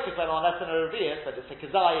machlokes whether on less than a revius, but it's a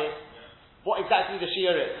kazayis, what exactly the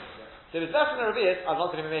shear is. So if it's less than a revius, I'm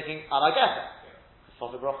not going to be making ala gefen.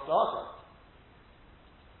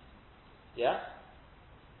 Yeah?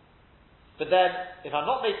 But then, if I'm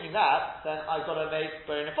not making that, then I've got to make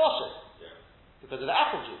Beri Nefoshes. Because of the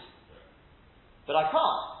apple juice. But I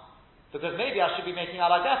can't. Because maybe I should be making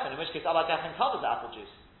ala gefen, in which case ala gefen covers the apple juice.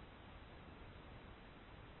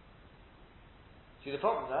 See the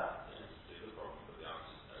problem there? See the problem, but the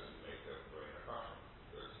answer is no, you make a Beri Nefoshes.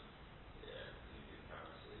 Because, you didn't have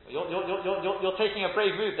You're taking a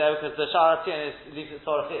brave move there because the Sharatin leaves it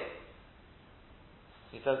Sorafir.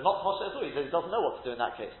 He says not Posher at all. He says he doesn't know what to do in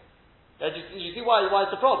that case. You see why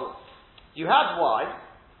it's a problem? You have wine,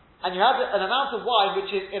 and you have an amount of wine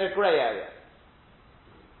which is in a grey area.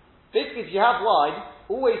 Basically, if you have wine,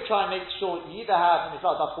 always try and make sure you either have, and it's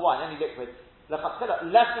not for wine, any liquid, less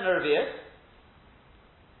than a revius,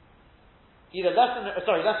 either less than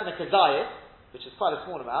a kazayis, which is quite a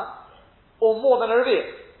small amount, or more than a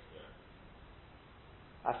revius.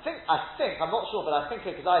 I think, I'm not sure, but I think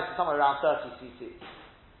a kazayis is somewhere around 30 cc.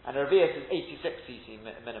 And a revius is 86 cc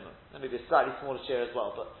minimum. That may be a slightly smaller share as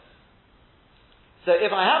well, but... So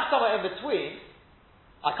if I have somewhere in between,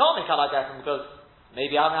 I can't make ala gefen because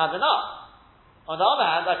maybe I haven't had enough. On the other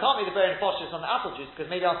hand, I can't make the Beri Nefoshes on the apple juice because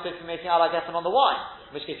maybe I'm supposed to be making ala gefen on the wine.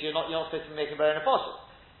 In which case you're not supposed to be making Beri Nefoshes.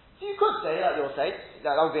 So you could say, like you'll say,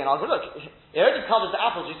 that would be an argument. Look, it only covers the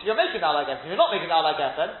apple juice if you're making ala gefen. If you're not making ala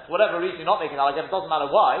gefen, for whatever reason you're not making ala gefen, doesn't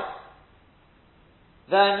matter why,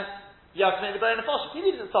 then you have to make the Beri Nefoshes. He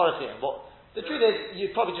leaves it Sorafim, but the truth is,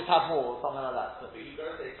 you'd probably just have more or something like that. But you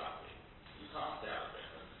don't say something. You can't say out of it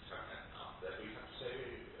and then we have to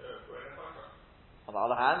say Beri Nefoshes. On the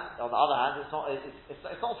other hand, it's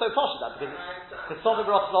not so posh as that because some of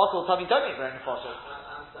the Rosh will tell me don't make Beri Nefoshes.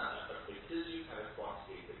 I understand that, but because you have a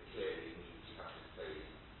quantity that clearly means you have to say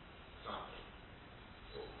something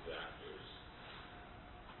sort of that juice.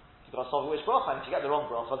 You've got to solve which bracha, and if you get the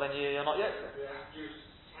wrong bracha, then you're not yet. The juice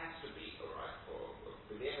has to be alright for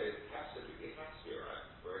the it has to be alright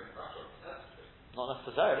for Beri Nefoshes. It has to be. Not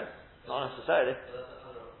necessarily. Maybe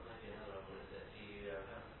another one is that if you have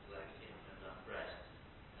enough bread,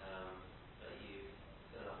 but you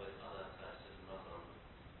fill up with other types of mazon,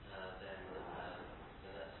 then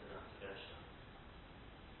that's enough to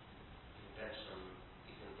bench on.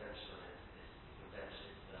 You can bench it if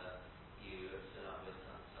you fill up with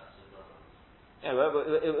other types of mazon. Yeah, well,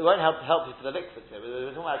 it won't help you for the liquids here.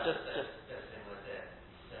 We're talking about just.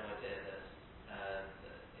 Same idea that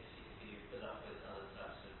if you fill up with other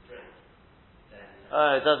types of drink, then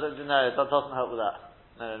It doesn't help with that.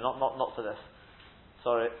 No, not for this.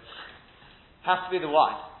 Sorry. Has to be the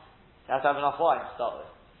wine. You have to have enough wine to start with.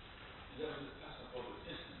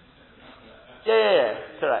 Yeah,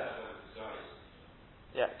 correct.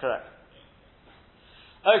 Yeah, correct.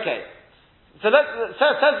 Okay. So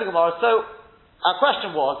says the Gemara. So our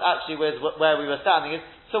question was actually where we were standing is.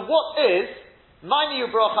 So what is Mainu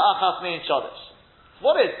Bracha Achas Mein Shodesh?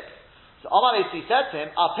 What is? So Amar Esi said to him,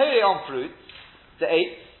 Aperi on fruits, the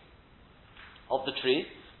eighth of the tree.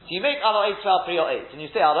 So you make Alo Eitz Val Priyo Eitz, and you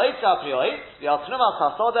say Alo Eitz Val Priyo Eitz, the Altanum Al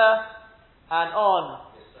Tasoda, and on.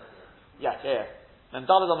 Yeah. And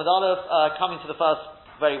Dalad on Medalev coming to the first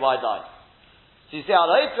very wide line. So you say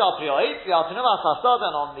Alo Eitz Val Priyo Eitz, the Altanum Al Tasoda,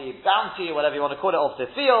 and on the bounty, whatever you want to call it, of the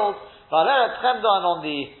field, Valeret Chemda, and on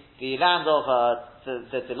the land of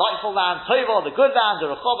the delightful land, Tova, the good land,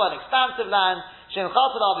 the Rechova, an expansive land, Shem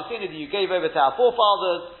Chatzad Al B'Sinu, that you gave over to our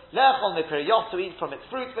forefathers, Lechol Meperiyot, to eat from its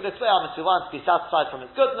fruit, but it's Al Mitzuvan, to be satisfied from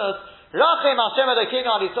its goodness, Rachem Hashem Elokeinu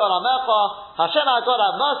Al Yisrael HaMecha, Hashem our God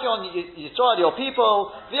have mercy on Yisrael, your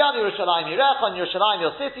people, V'al Yerushalayim Yirecha, on Yerushalayim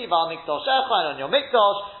your city, V'al Mikdoshecha, and on your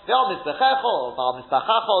Mikdosh, V'al Mizbechecha, or V'al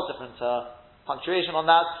Mizbechacha, different punctuation on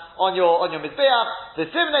that, on your Mizbeach,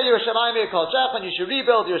 V'Sivne Yerushalayim Yikol Shech, and you should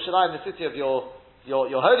rebuild Yerushalayim, the city of your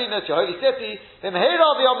holiness, your holy city,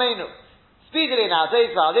 V'Mehera V'Yomeinu. Speedily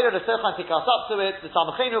nowadays, take us up to it, the and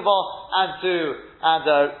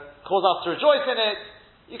cause us to rejoice in it.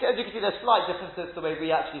 You can see there's slight differences the way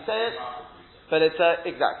we actually say it, but it's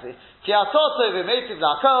exactly. Because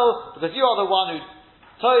you are the one who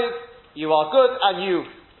tov, you are good, and you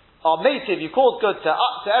are mative, you cause good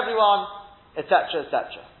to everyone, etc.,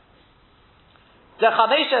 etc. The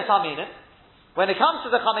Chameshes Haminin, when it comes to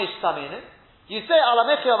the Chameshes Haminin, you say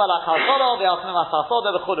Alamechia v'alachalkolo v'alchnim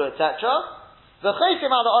asasoda v'chudu, etc. V'cheisim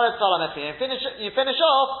ala oretz v'alamechia. You finish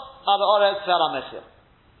off ala oretz v'alamechia.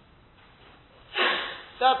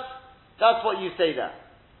 That's what you say there.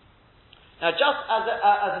 Now, just as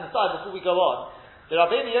an aside, before we go on, the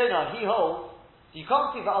Rabbeinu Yonah, he holds, you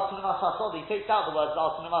can't see the alchnim asasoda, he takes out the words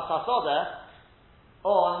alchnim asasoda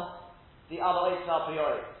on the ala oretz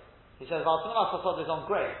v'alpriori. He says alchnim asasoda is on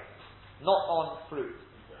grain, not on fruit.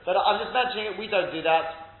 But I'm just mentioning it, we don't do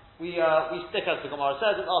that. We stick as the Gemara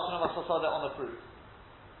says, it's Altanam Asasada on the fruit.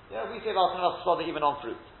 Yeah, we say Altanam Asasada even on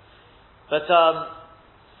fruit. But,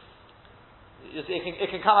 you see, it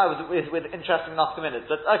can come out with interesting nafkaminahs.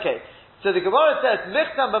 But, okay. So the Gemara says,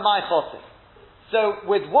 Michtam b'mai chosim. So,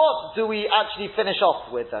 with what do we actually finish off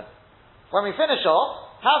with then? When we finish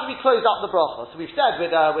off, how do we close up the bracha? So we've said with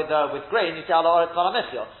grain, you say Ala Oretz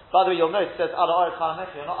Valamechia. By the way, you'll notice it says Ala Oretz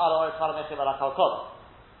Valamechia, not Ala Oretz Valamechia Valakalkola.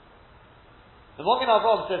 The Mogen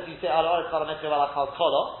Avraham says you say Ala Oretz Valamechia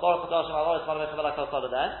Valakalkola, Baruch Hashem Ala Oretz Valamechia Valakalkola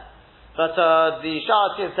then. But the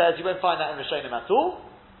Sha'atzin says you won't find that in Rishonim at all.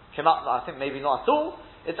 Came up, I think maybe not at all.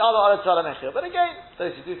 It's Ala Oretz Valamechia. But again,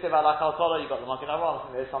 those who do say Valakalkola, you've got the Mogen Avraham, I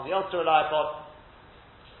think there's something else to rely upon.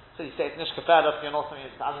 So you say it's nishkafel if you're not something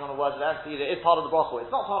just adding on a word there. So either it's part of the bracha, or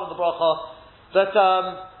it's not part of the bracha. But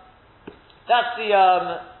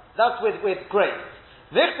that's with grain.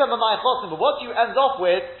 Vichtam b'mai chosim. But what do you end off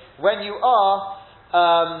with when you are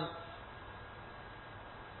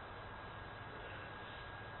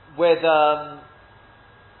with what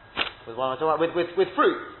am I talking about? With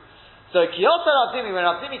fruit. So Kiyota Rabdimi, when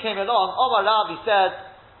Rabdimi came along, Omar Rav, he said,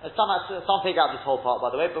 some take out this whole part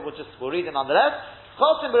by the way, but we'll read it nonetheless.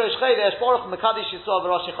 Chosim b'Rosh Chodesh, Baruch Mekadosh Yisrael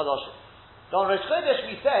v'Rosh Chodesh. So on Rosh Chodesh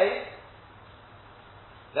we say,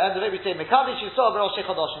 the end of it we say Mekadosh Yisrael v'Rosh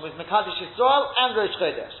Chodesh, with Mekadosh Yisrael and Rosh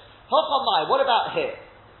Chodesh. Hochamai, what about here?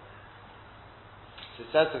 So it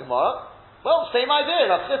says to Gemara, well, same idea.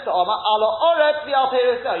 Rav Chisda Omar, Ala Oretz v'Al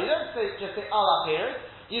Peirosel. You don't just say Ala Peiros,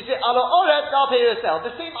 you say Ala Oretz v'Al Peirosel.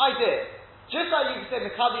 The same idea. Just like you can say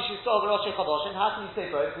Mekadosh Yisrael v'Rosh Chodesh, how can you say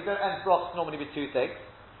both? We don't end brachas normally with two things.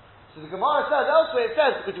 So the Gemara says elsewhere, it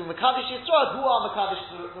says between Mekadosh Yisrael, who are Mekadosh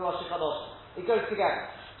the Rosh Chodesh? It goes together.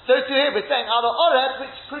 So to here we're saying Ala Oretz,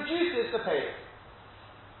 which produces the Peiros,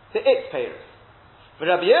 its Peiros. But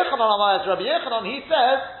Rabbi Yechanan, he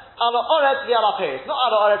says Ala Oretz v'Ala Peiros, not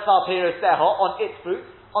Ala Oretz v'Al Peiros Seho, on its fruit,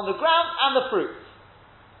 on the ground and the fruit.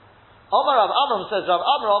 Omar Rav Amram says Rav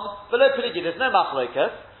Amram, below Peligi, there's no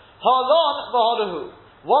machlokas. Halon v'Haluhu.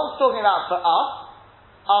 One's talking about for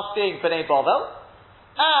us being Bnei Bovel.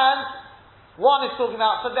 And one is talking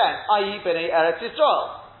about for them, i.e. Bnei Eretz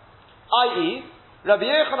Yisrael. I.e. Rabbi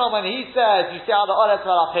Yechanan, when he says, you say Ala Oretz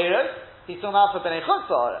v'Ala Peiros, he's talking about for Bnei Chutz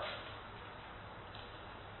Oretz.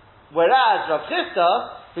 Whereas Rav Chisda,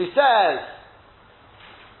 who says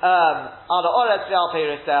Ala Oretz v'Al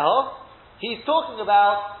Peiros Seho, he's talking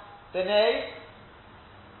about Bnei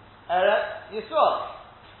Eretz Yisrael.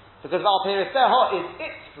 Because Al Peiros Seho is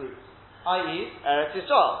its fruit, i.e. Eretz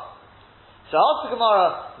Yisrael. So ask the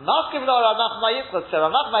Gemara, Maskiv lo Rav Nachman Yitzchak, so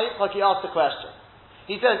Rav Nachman Yitzchak, he asked the question.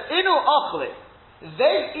 He says, Inu Achli,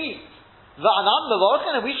 they eat Va'anan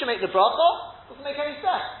Mevorchen, and we should make the bracha? Doesn't make any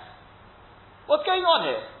sense. What's going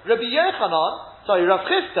on here? Rav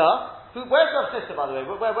Chisda, where's Rav Chisda by the way?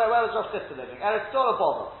 Where was Rav Chisda living? Eretz Yisrael or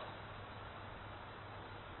Bovel?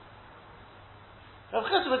 Rav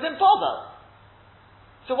Chisda was in Bovel.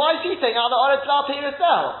 So why is he saying, Ala Oretz V'Al Peiros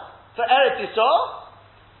Seho? For Eretz Yisrael?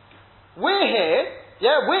 We're here,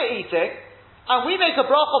 we're eating, and we make a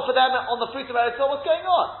bracha for them on the fruit of Eretz Yisrael. What's going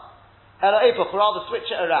on? Ela Epoch, we'll rather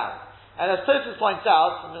switch it around. And as Tosfos points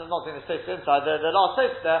out, I'm not doing the Tosfos inside, the last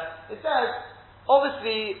Tosfos there, it says,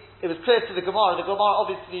 obviously, it was clear to the Gemara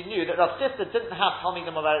obviously knew that Rav Chisda didn't have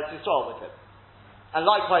Talmidim of Eretz Yisrael with him. And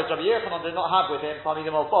likewise, Rabbi Yechanan did not have with him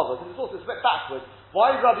Talmidim of Bovel, because it's also a bit backwards.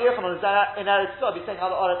 Why is Rabbi Yechanan in Eretz Yisrael be saying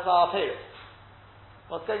Ala Oretz V'Al Peiros?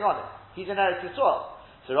 What's going on here? He's in Eretz Yisrael.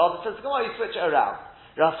 So rather says, come on, you switch it around.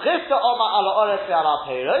 Rav Chisda Omar Ala Oretz v'Ala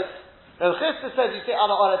Peiros. Rav Chisda says you say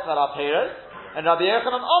Ala Oretz v'Ala Peiros, and Rabbi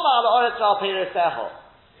Yechanan Omar Ala Oretz v'Ala Peiros Seho.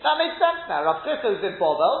 That makes sense now. Rav Chisda who's in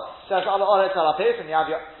Bovel says Ala Oretz v'Ala Peiros, and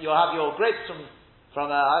you'll have your grapes from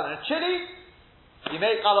Chile. You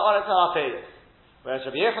make Ala Oretz v'Ala Peiros. Whereas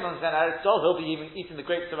Rabbi Yochanan says Eretz Yisrael, he'll be eating the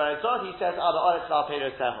grapes of Eretz Yisrael. He says Ala Oretz Val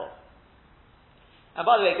Peiros Tehol. And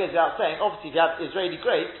by the way, it goes without saying, obviously if you have Israeli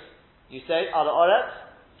grapes, you say Ala Oretz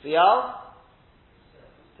Vial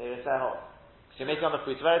Peiros Tehol. Because you're making on the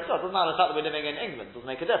fruits of Eretz Yisrael. It doesn't matter the fact that we're living in England, it doesn't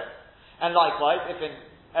make a difference. And likewise, if in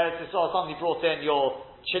Eretz Yisrael somebody brought in your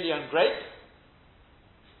Chilean grapes,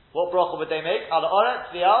 what bracha would they make? Ala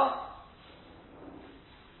Oretz Vial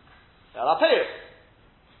Ala Peiros.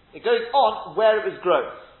 It goes on where it was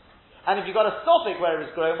grown. And if you've got a suffix where it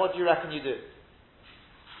was grown, what do you reckon you do?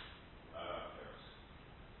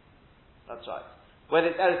 That's right. Whether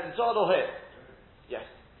it's Eretz Yisrael or here. Yes.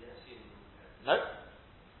 No.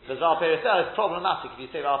 Because Val Peiros is problematic if you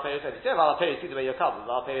say Val Peiros. If you say Val Peiros, see the way you're covered.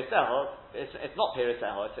 Val Peiros, it's not Peiros, it's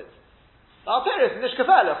Val Peiros,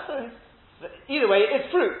 Nishkafelach. So either way,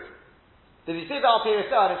 it's fruit. If you say Val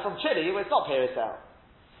Peiros and it's from Chile, well, it's not Peiros.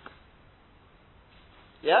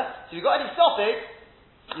 Yeah? So if you've got any suffix,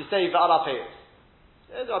 you say Va'ala Peiros.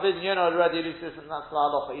 You know already this and that's the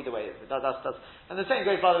halacha either way. That's. And the same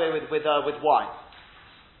goes by the way with wine.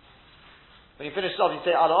 When you finish off, you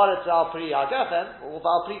say Ala Oretz Val Pri HaGefen or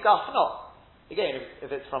Val Pri Gafno. Again,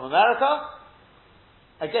 if it's from America,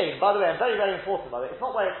 again, by the way, and very, very important by the way, it's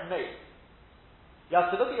not where it's made. You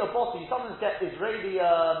have to look at your bottle. You sometimes get Israeli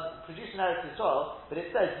produced in Eretz Yisrael, but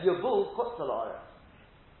it says Yabul Kutzal Oretz.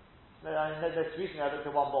 There's recently I looked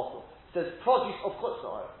at one bottle. It says produce of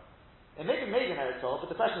Kutzal Oretz. It may be made in Eretz Yisrael, but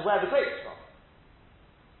the question is where are the grapes from?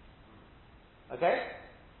 Okay?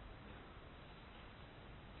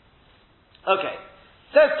 Okay.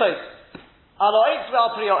 Says Tosfos. Alo'etz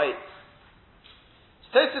ve'al pri'o'etz.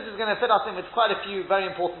 Tosfos is going to fill us in with quite a few very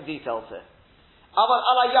important details here. Aval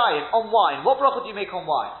ala yayin, on wine. What bracha do you make on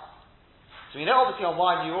wine? So you know obviously on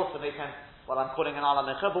wine you also make what I'm calling an ala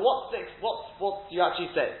mecha, but what do you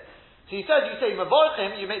actually say? So you say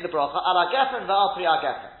mevorchim, you make the bracha ala gefen ve'al pri'a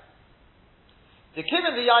gefen. The kim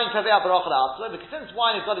and the yayin kaveh bracha la'atzlo, because since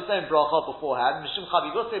wine has got its own bracha beforehand, mishum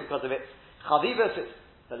chavivus, because of its chavivus, its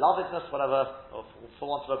belovedness, whatever, or for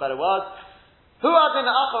want of a better word. Who has in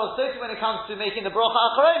the achar also when it comes to making the bracha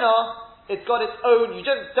acharona, it's got its own. You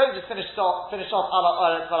don't just finish off ala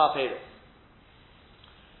oretz vala peiros.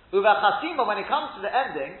 Uva chasima, when it comes to the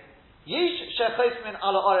ending, yish shechosmin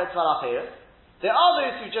ala oretz vala peiros. There are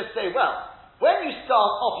those who just say, well, when you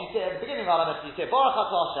start off, you say at the beginning of Alamet, you say Baruch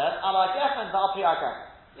Atah Hashem, ala gefen v'al pri hagefen.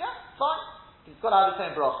 Yeah, fine. It's got to have the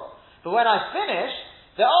same bracha. But when I finish,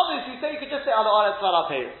 there are those who say you could just say ala oretz v'al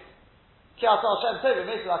peiros. Ki Atah Hashem tov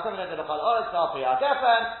v'mesu l'hakomin et l'chal oretz v'al pri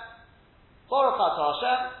hagefen. Baruch Atah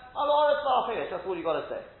Hashem, ala oretz v'al peiros. That's all you got to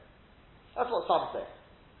say. That's what some say.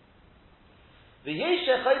 The yesh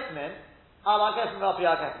shechosmin ala gefen v'al pri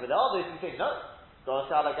hagefen. But there are those who say no. Got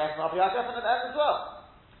to say ala gefen v'al pri hagefen at the end as well.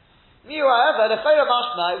 However, the Chayra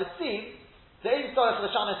Mashma, it would seem, the Ein Tzorech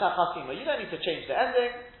L'Shanis HaChasima. You don't need to change the ending.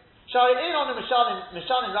 Shari Ein on the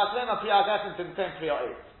Mishanim Raklema Priya Gefen Pimpen Priya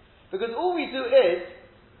Eitz. Because all we do is,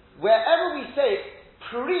 wherever we say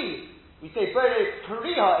Pri, we say Bere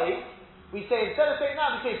Pri Ha'etz, we say, instead of saying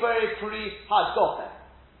that, we say Bere Pri Ha'gofen.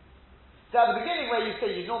 So at the beginning where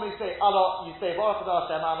you normally say Allah, you say Baruch Atah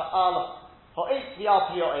Hashem, Allah Ha'etz V'al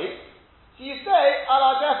Priya Eitz. So you say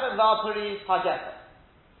Allah Gefen V'al Pri Ha'gefen.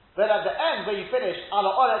 But at the end, where you finish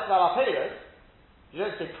ala oretz v'ala peiros, you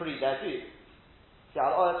don't say pri there, do you? You say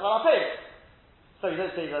ala oretz v'ala peiros. So you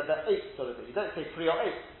don't say the eight sort of thing. You don't say pri or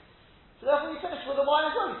eight. So therefore, you finish with the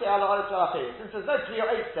wine as well. You say ala oretz v'ala peiros. Since there's no pri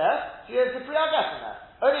or eight there, so you don't say pri or gefen there.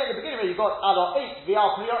 Only at the beginning where you got ala eight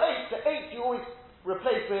v'al pri or eight, the eight you always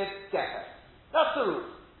replace with gefen. That's the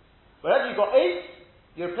rule. Wherever you got eight,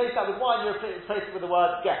 you replace that with wine. You replace it with the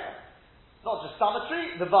word gefen. Not just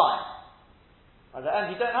summitry, the vine. At the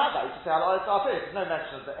end, you don't have that. You just say ala oretz v'ala peiros. There's no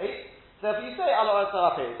mention of the eight. So therefore, you say ala oretz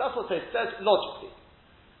v'ala peiros. That's what it says logically.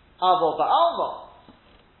 Avol ba'alma.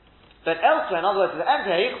 But elsewhere, in other words, at the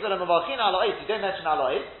end here, you don't mention ala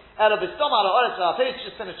eight. Ela b'stom ala oretz v'ala peiros.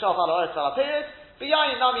 You just finish off ala oretz v'ala peiros.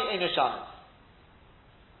 B'yayin nami ein yeshanis.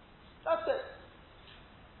 That's it.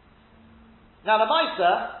 Now the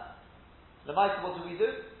Maisa, what do we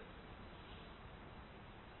do?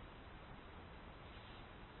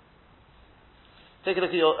 Take a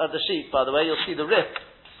look at the sheet, by the way, you'll see the rif.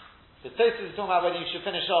 The Tosfos is talking about whether you should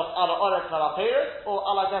finish off ala oretz v'ala peiros or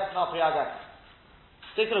ala gefen v'al pri hagefen.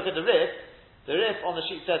 Take a look at the rif. The rif on the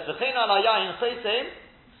sheet says, v'chein ala yayin chesem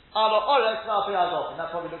ala oretz v'al pri hagefen.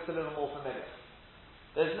 That probably looks a little more familiar.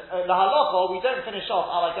 There's the halacha, we don't finish off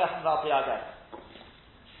ala gefen v'al pri hagefen.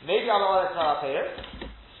 Maybe ala oretz v'ala peiros,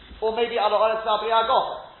 or maybe ala oretz v'al pri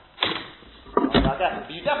hagefen. But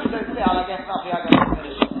you definitely don't say ala gefen v'al pri hagefen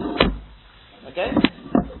finish. Okay?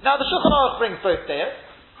 Now the Shulchan Aruch brings both there.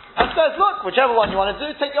 And says, look, whichever one you want to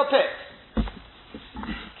do, take your pick.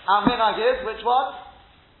 Our minhag is, which one?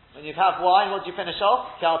 When you have wine, what do you finish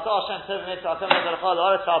off?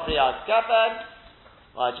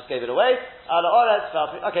 Well, I just gave it away.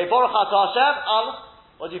 Okay, Baruch Atah Hashem,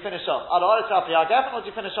 what do you finish off? Al Oretz Val Pri HaGefen, or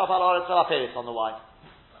do you finish off Al Oretz Val Aperis on the wine?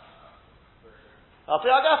 Val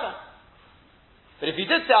Pri HaGefen. But if you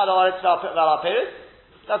did say Al Oretz Val Aperis,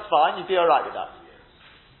 that's fine, you'd be alright with that.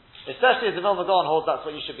 Especially as the Vilna Gaon holds that's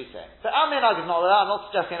what you should be saying. So our minhag is not that. I'm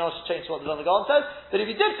not suggesting anyone should change what the Vilna Gaon says, but if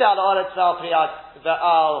you did say Al Oretz Val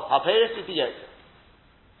Aperis, you'd be yoke.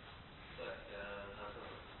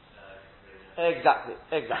 Exactly.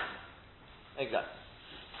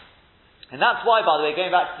 And that's why, by the way,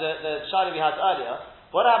 going back to the shayla we had earlier,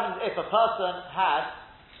 what happens if a person had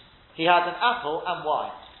an apple and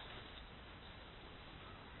wine?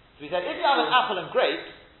 So we said, if you have an apple and grape,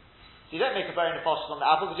 so you don't make a very nefashis on the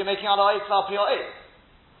apple because you're making al ha'etz val pri ha'etz.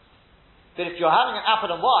 But if you're having an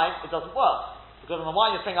apple and wine, it doesn't work. Because on the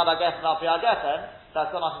wine you're saying al ha'gefen val pri ha'gefen,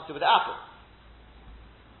 that's got nothing to do with the apple.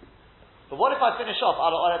 But what if I finish off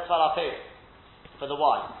al ha'etz val ha'etz for the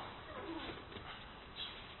wine?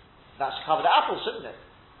 That should cover the apple, shouldn't it?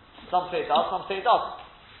 Some say it does, some say it doesn't.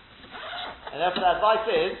 And therefore the advice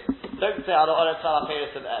is, don't say al ha'etz val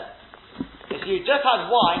ha'etz at the end. If you just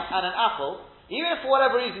had wine and an apple, even if for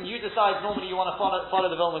whatever reason you decide normally you want to follow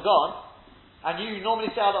the Vilna Gaon, and you normally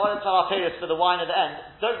say al ha'etz val ha'etz for the wine at the end,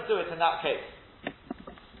 don't do it in that case.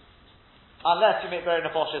 Unless you make very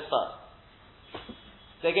nefashis first.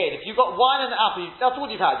 So again, if you've got wine and an apple, that's all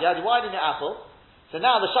you've had, you had your wine and your apple. So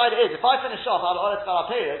now the shayla is, if I finish off al ha'etz val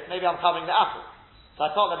ha'etz, maybe I'm covering the apple. So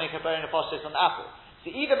I can't then make a very nefashis on the apple.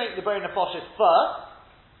 So either make the very nefashis first,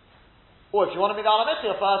 or if you want to make the al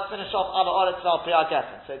ha'mechil first, finish off al ha'etz val pri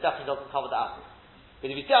ha'gefen. So it definitely doesn't cover the apple. But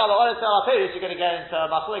if you say al ha'etz val ha'etz, you're going to get into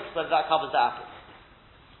machlokes whether that covers the apple.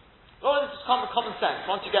 Well, this is common sense.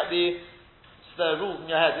 Once you get the rules in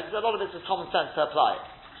your head, a lot of it's just common sense to apply it.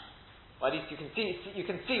 Well, at least you can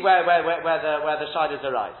see where the shaylas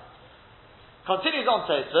arise. Continues on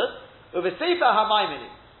Tosfos, Uveseifa Hamaimini.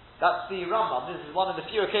 That's the Rambam. This is one of the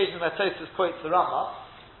few occasions where Tosfos quotes the Rambam.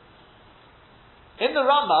 In the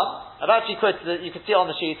Rambam, I've actually quoted it, you can see it on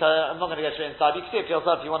the sheet, I'm not going to go straight inside, you can see it for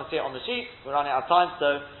yourself if you want to see it on the sheet, we're running out of time,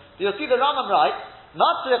 so you'll see the Rambam writes, he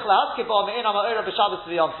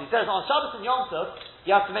says on Shabbos and Yom Tov,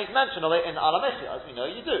 you have to make mention of it in Al HaMechil, as we know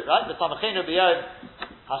you do, right? The Samachinu B'Yom,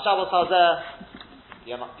 HaShabbos Hazeh,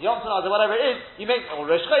 Yom Tov Hazeh, whatever it is, you make, or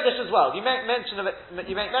Rosh Chodesh as well, you make mention of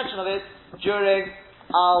it during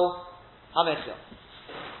Al HaMechil.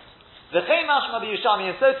 V'chein mashma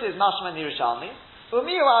b'Yerushalmi, and so too is mashma in Yerushalmi.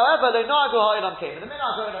 Umiyu, however, lo noagu ha'olam came. The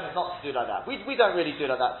minhag ha'olam is not to do like that. We don't really do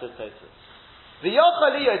like that, says Tosfos.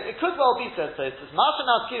 V'yochaliyos, it could well be, says Tosfos, mashma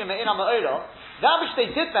nazkirim me'inam ha'olam, that which they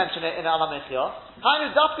did mention it in Al HaMechil, hainu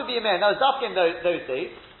dafka b'yemeh, no, dafka in those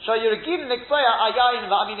days, so you're giving nikfaya ayayin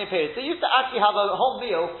v'amine peris. They used to actually have a whole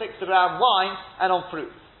meal fixed around wine and on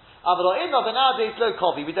fruit. Avalo inov, and nowadays low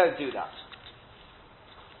coffee, we don't do that.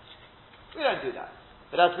 We don't do that.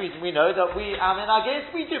 But that's the reason we know that we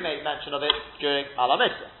do make mention of it during Al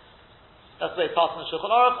HaMechil. That's the way it's passed in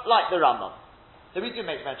Shulchan Aruch, like the Rambam. So we do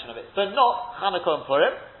make mention of it. But not Chanukah and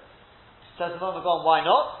Purim. Says the Vilna Gaon, why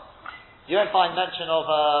not? You won't find mention of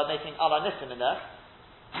making Al HaNisim in there.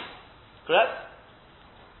 Correct?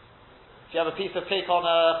 If you have a piece of cake on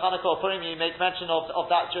Chanukah or Purim, you make mention of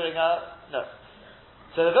that during no.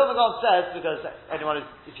 So the Vilna Gaon says, because anyone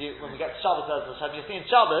when we get to Shabbos, you see in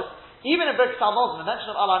Shabbos, even in Birkas Hamazon, the mention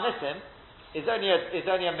of Al HaNisim is only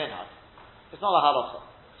a minhag. It's not a halacha.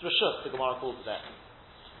 It's reshus, the Gemara calls it there.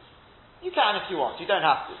 You can if you want. You don't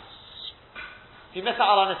have to. If you miss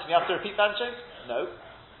out Al HaNisim, you have to repeat benching? No.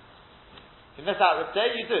 If you miss out Reb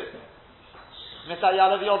Day, you do. If you miss out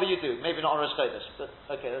Yalav Yoba, you do. Maybe not on Rosh Chodesh. But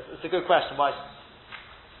okay, it's a good question. Why?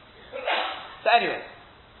 So anyway,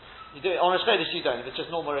 you do it on Rosh Chodesh. You don't. If it's just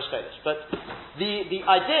normal Rosh Chodesh. But the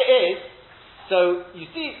idea is. So, you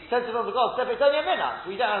see, sense of the God, it's only a minhag.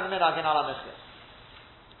 We don't have a minhag in Al HaMechil.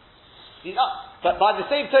 But by the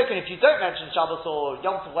same token, if you don't mention Shabbos or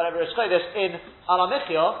Yom Tov, whatever is Chodesh, in Al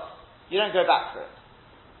HaMechil, you don't go back for it.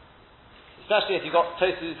 Especially if you've got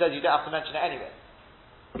Tosfos who says you don't have to mention it anyway.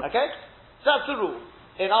 Okay? So that's the rule.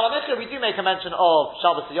 In Al HaMechil, we do make a mention of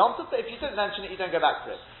Shabbos or Yom Tov, but if you don't mention it, you don't go back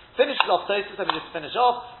for it. Finish off Tosfos, let me just finish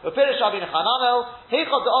off. If a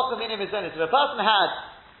person had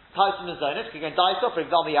types of mazonis, you can dice off, for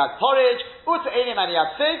example, he had porridge, uta elim, and he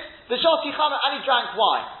had figs, the shot yichama, and he drank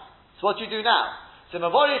wine. So what do you do now? So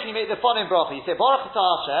Mavorich, you make the following bracha. You say, Baruch Atah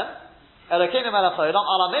Hashem, Elokeinu melech haolam,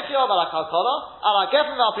 ala michya, ala kalkala, ala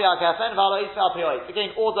gefen val pri hagefen, val ha'etz val pri ha'etz.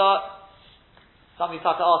 Again, order somebody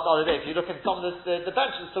started to ask the other day, if you look in some of the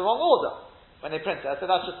benches, it's the wrong order when they print it. I said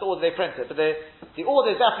that's just the order they print it. But the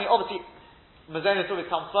order is definitely, obviously, mazonos always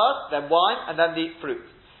comes first, then wine, and then the fruit.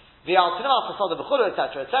 The al-tinah, fasada b'chulu,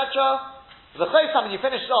 etc., etc. The chayes, when you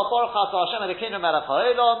finish it off, Baruch Asa Hashem Elokeinu melech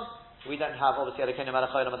ha'olam. We don't have, obviously, Elokeinu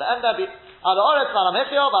melech ha'olam at the end there. Al ha'oretz v'al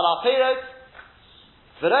ha'mechiyah v'al ha'peiros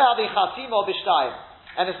v'rei ha'vi chasimo b'shtayim.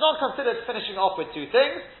 And it's not considered finishing off with two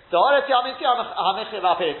things. Because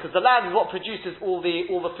the land is what produces all the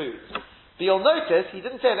food. But you'll notice he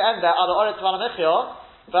didn't say at the end there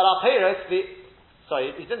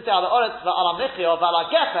he didn't say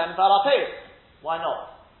why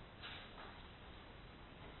not?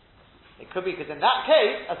 It could be because in that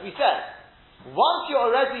case, as we said, once you're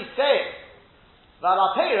already saying that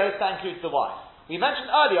includes the wine. We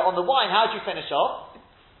mentioned earlier on the wine, how do you finish off?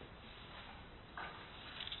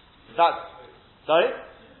 Sorry?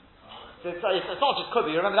 It's not just could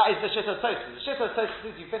be. Remember, that is the Shittas Tosfos. The Shittas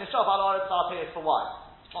Tosfos is you finish off al oretz for wine.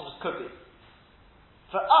 It's not just could be.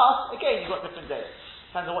 For us, again, you've got different days.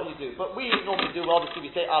 Depends on what you do. But we normally do, obviously,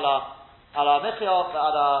 we say ala mechiyah,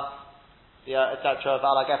 etc.,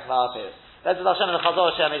 ala gef, ala peiros. Let's Hashem and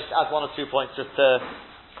Chazor Hashem just add one or 2 points just to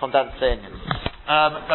condense things.